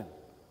open.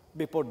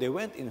 Before they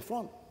went in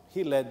front,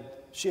 she led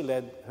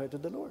her to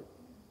the Lord.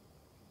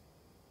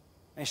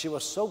 And she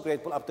was so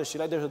grateful. After she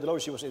led her to the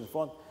Lord, she was in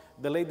front.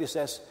 The lady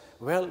says,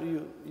 well,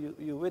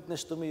 you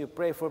witnessed to me, you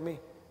pray for me.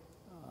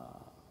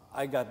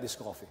 I got this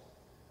coffee.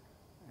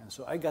 And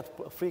so I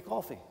got free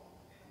coffee.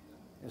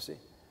 You see?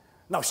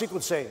 Now she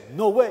could say,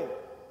 no way.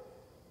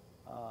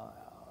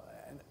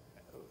 And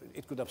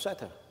it could upset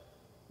her.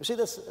 You see,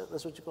 that's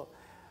what you call.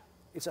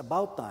 It's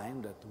about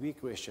time that we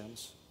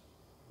Christians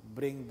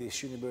bring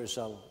this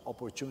universal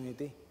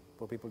opportunity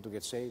for people to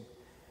get saved,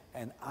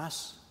 and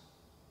us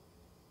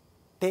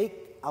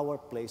take our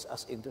place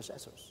as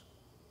intercessors.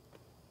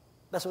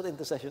 That's what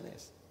intercession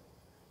is.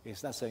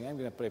 It's not saying, I'm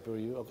going to pray for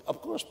you.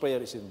 Of course,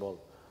 prayer is involved.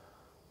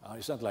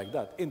 It's not like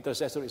that.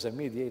 Intercessor is a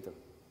mediator.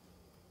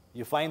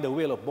 You find the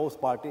will of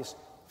both parties,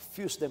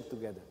 fuse them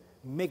together,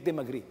 make them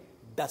agree.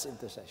 That's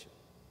intercession.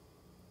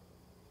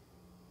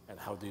 And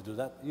how do you do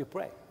that? You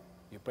pray.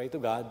 You pray to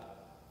God,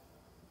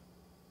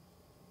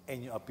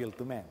 and you appeal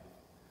to men.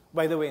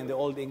 By the way, in the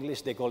Old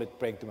English, they call it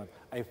praying to men.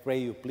 I pray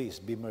you, please,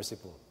 be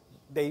merciful.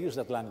 They use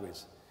that language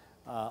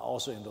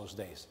also in those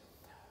days.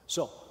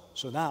 So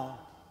now,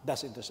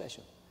 that's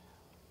intercession.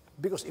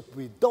 Because if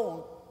we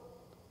don't,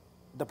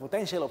 the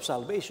potential of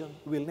salvation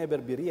will never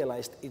be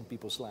realized in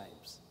people's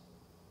lives.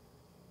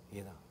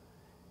 You know,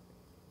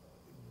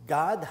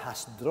 God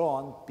has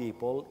drawn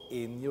people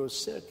in your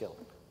circle.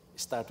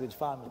 Start with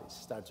families,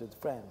 start with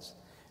friends,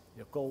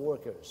 your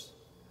co-workers,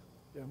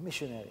 your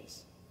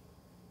missionaries.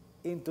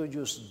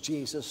 Introduce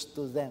Jesus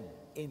to them.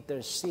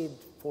 Intercede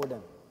for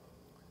them.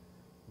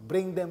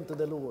 Bring them to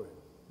the Lord.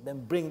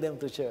 Then bring them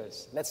to church.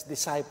 Let's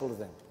disciple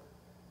them.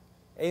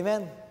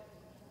 Amen?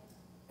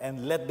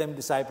 And let them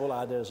disciple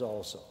others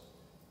also.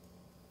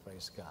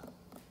 Praise God.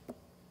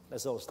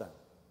 Let's all stand.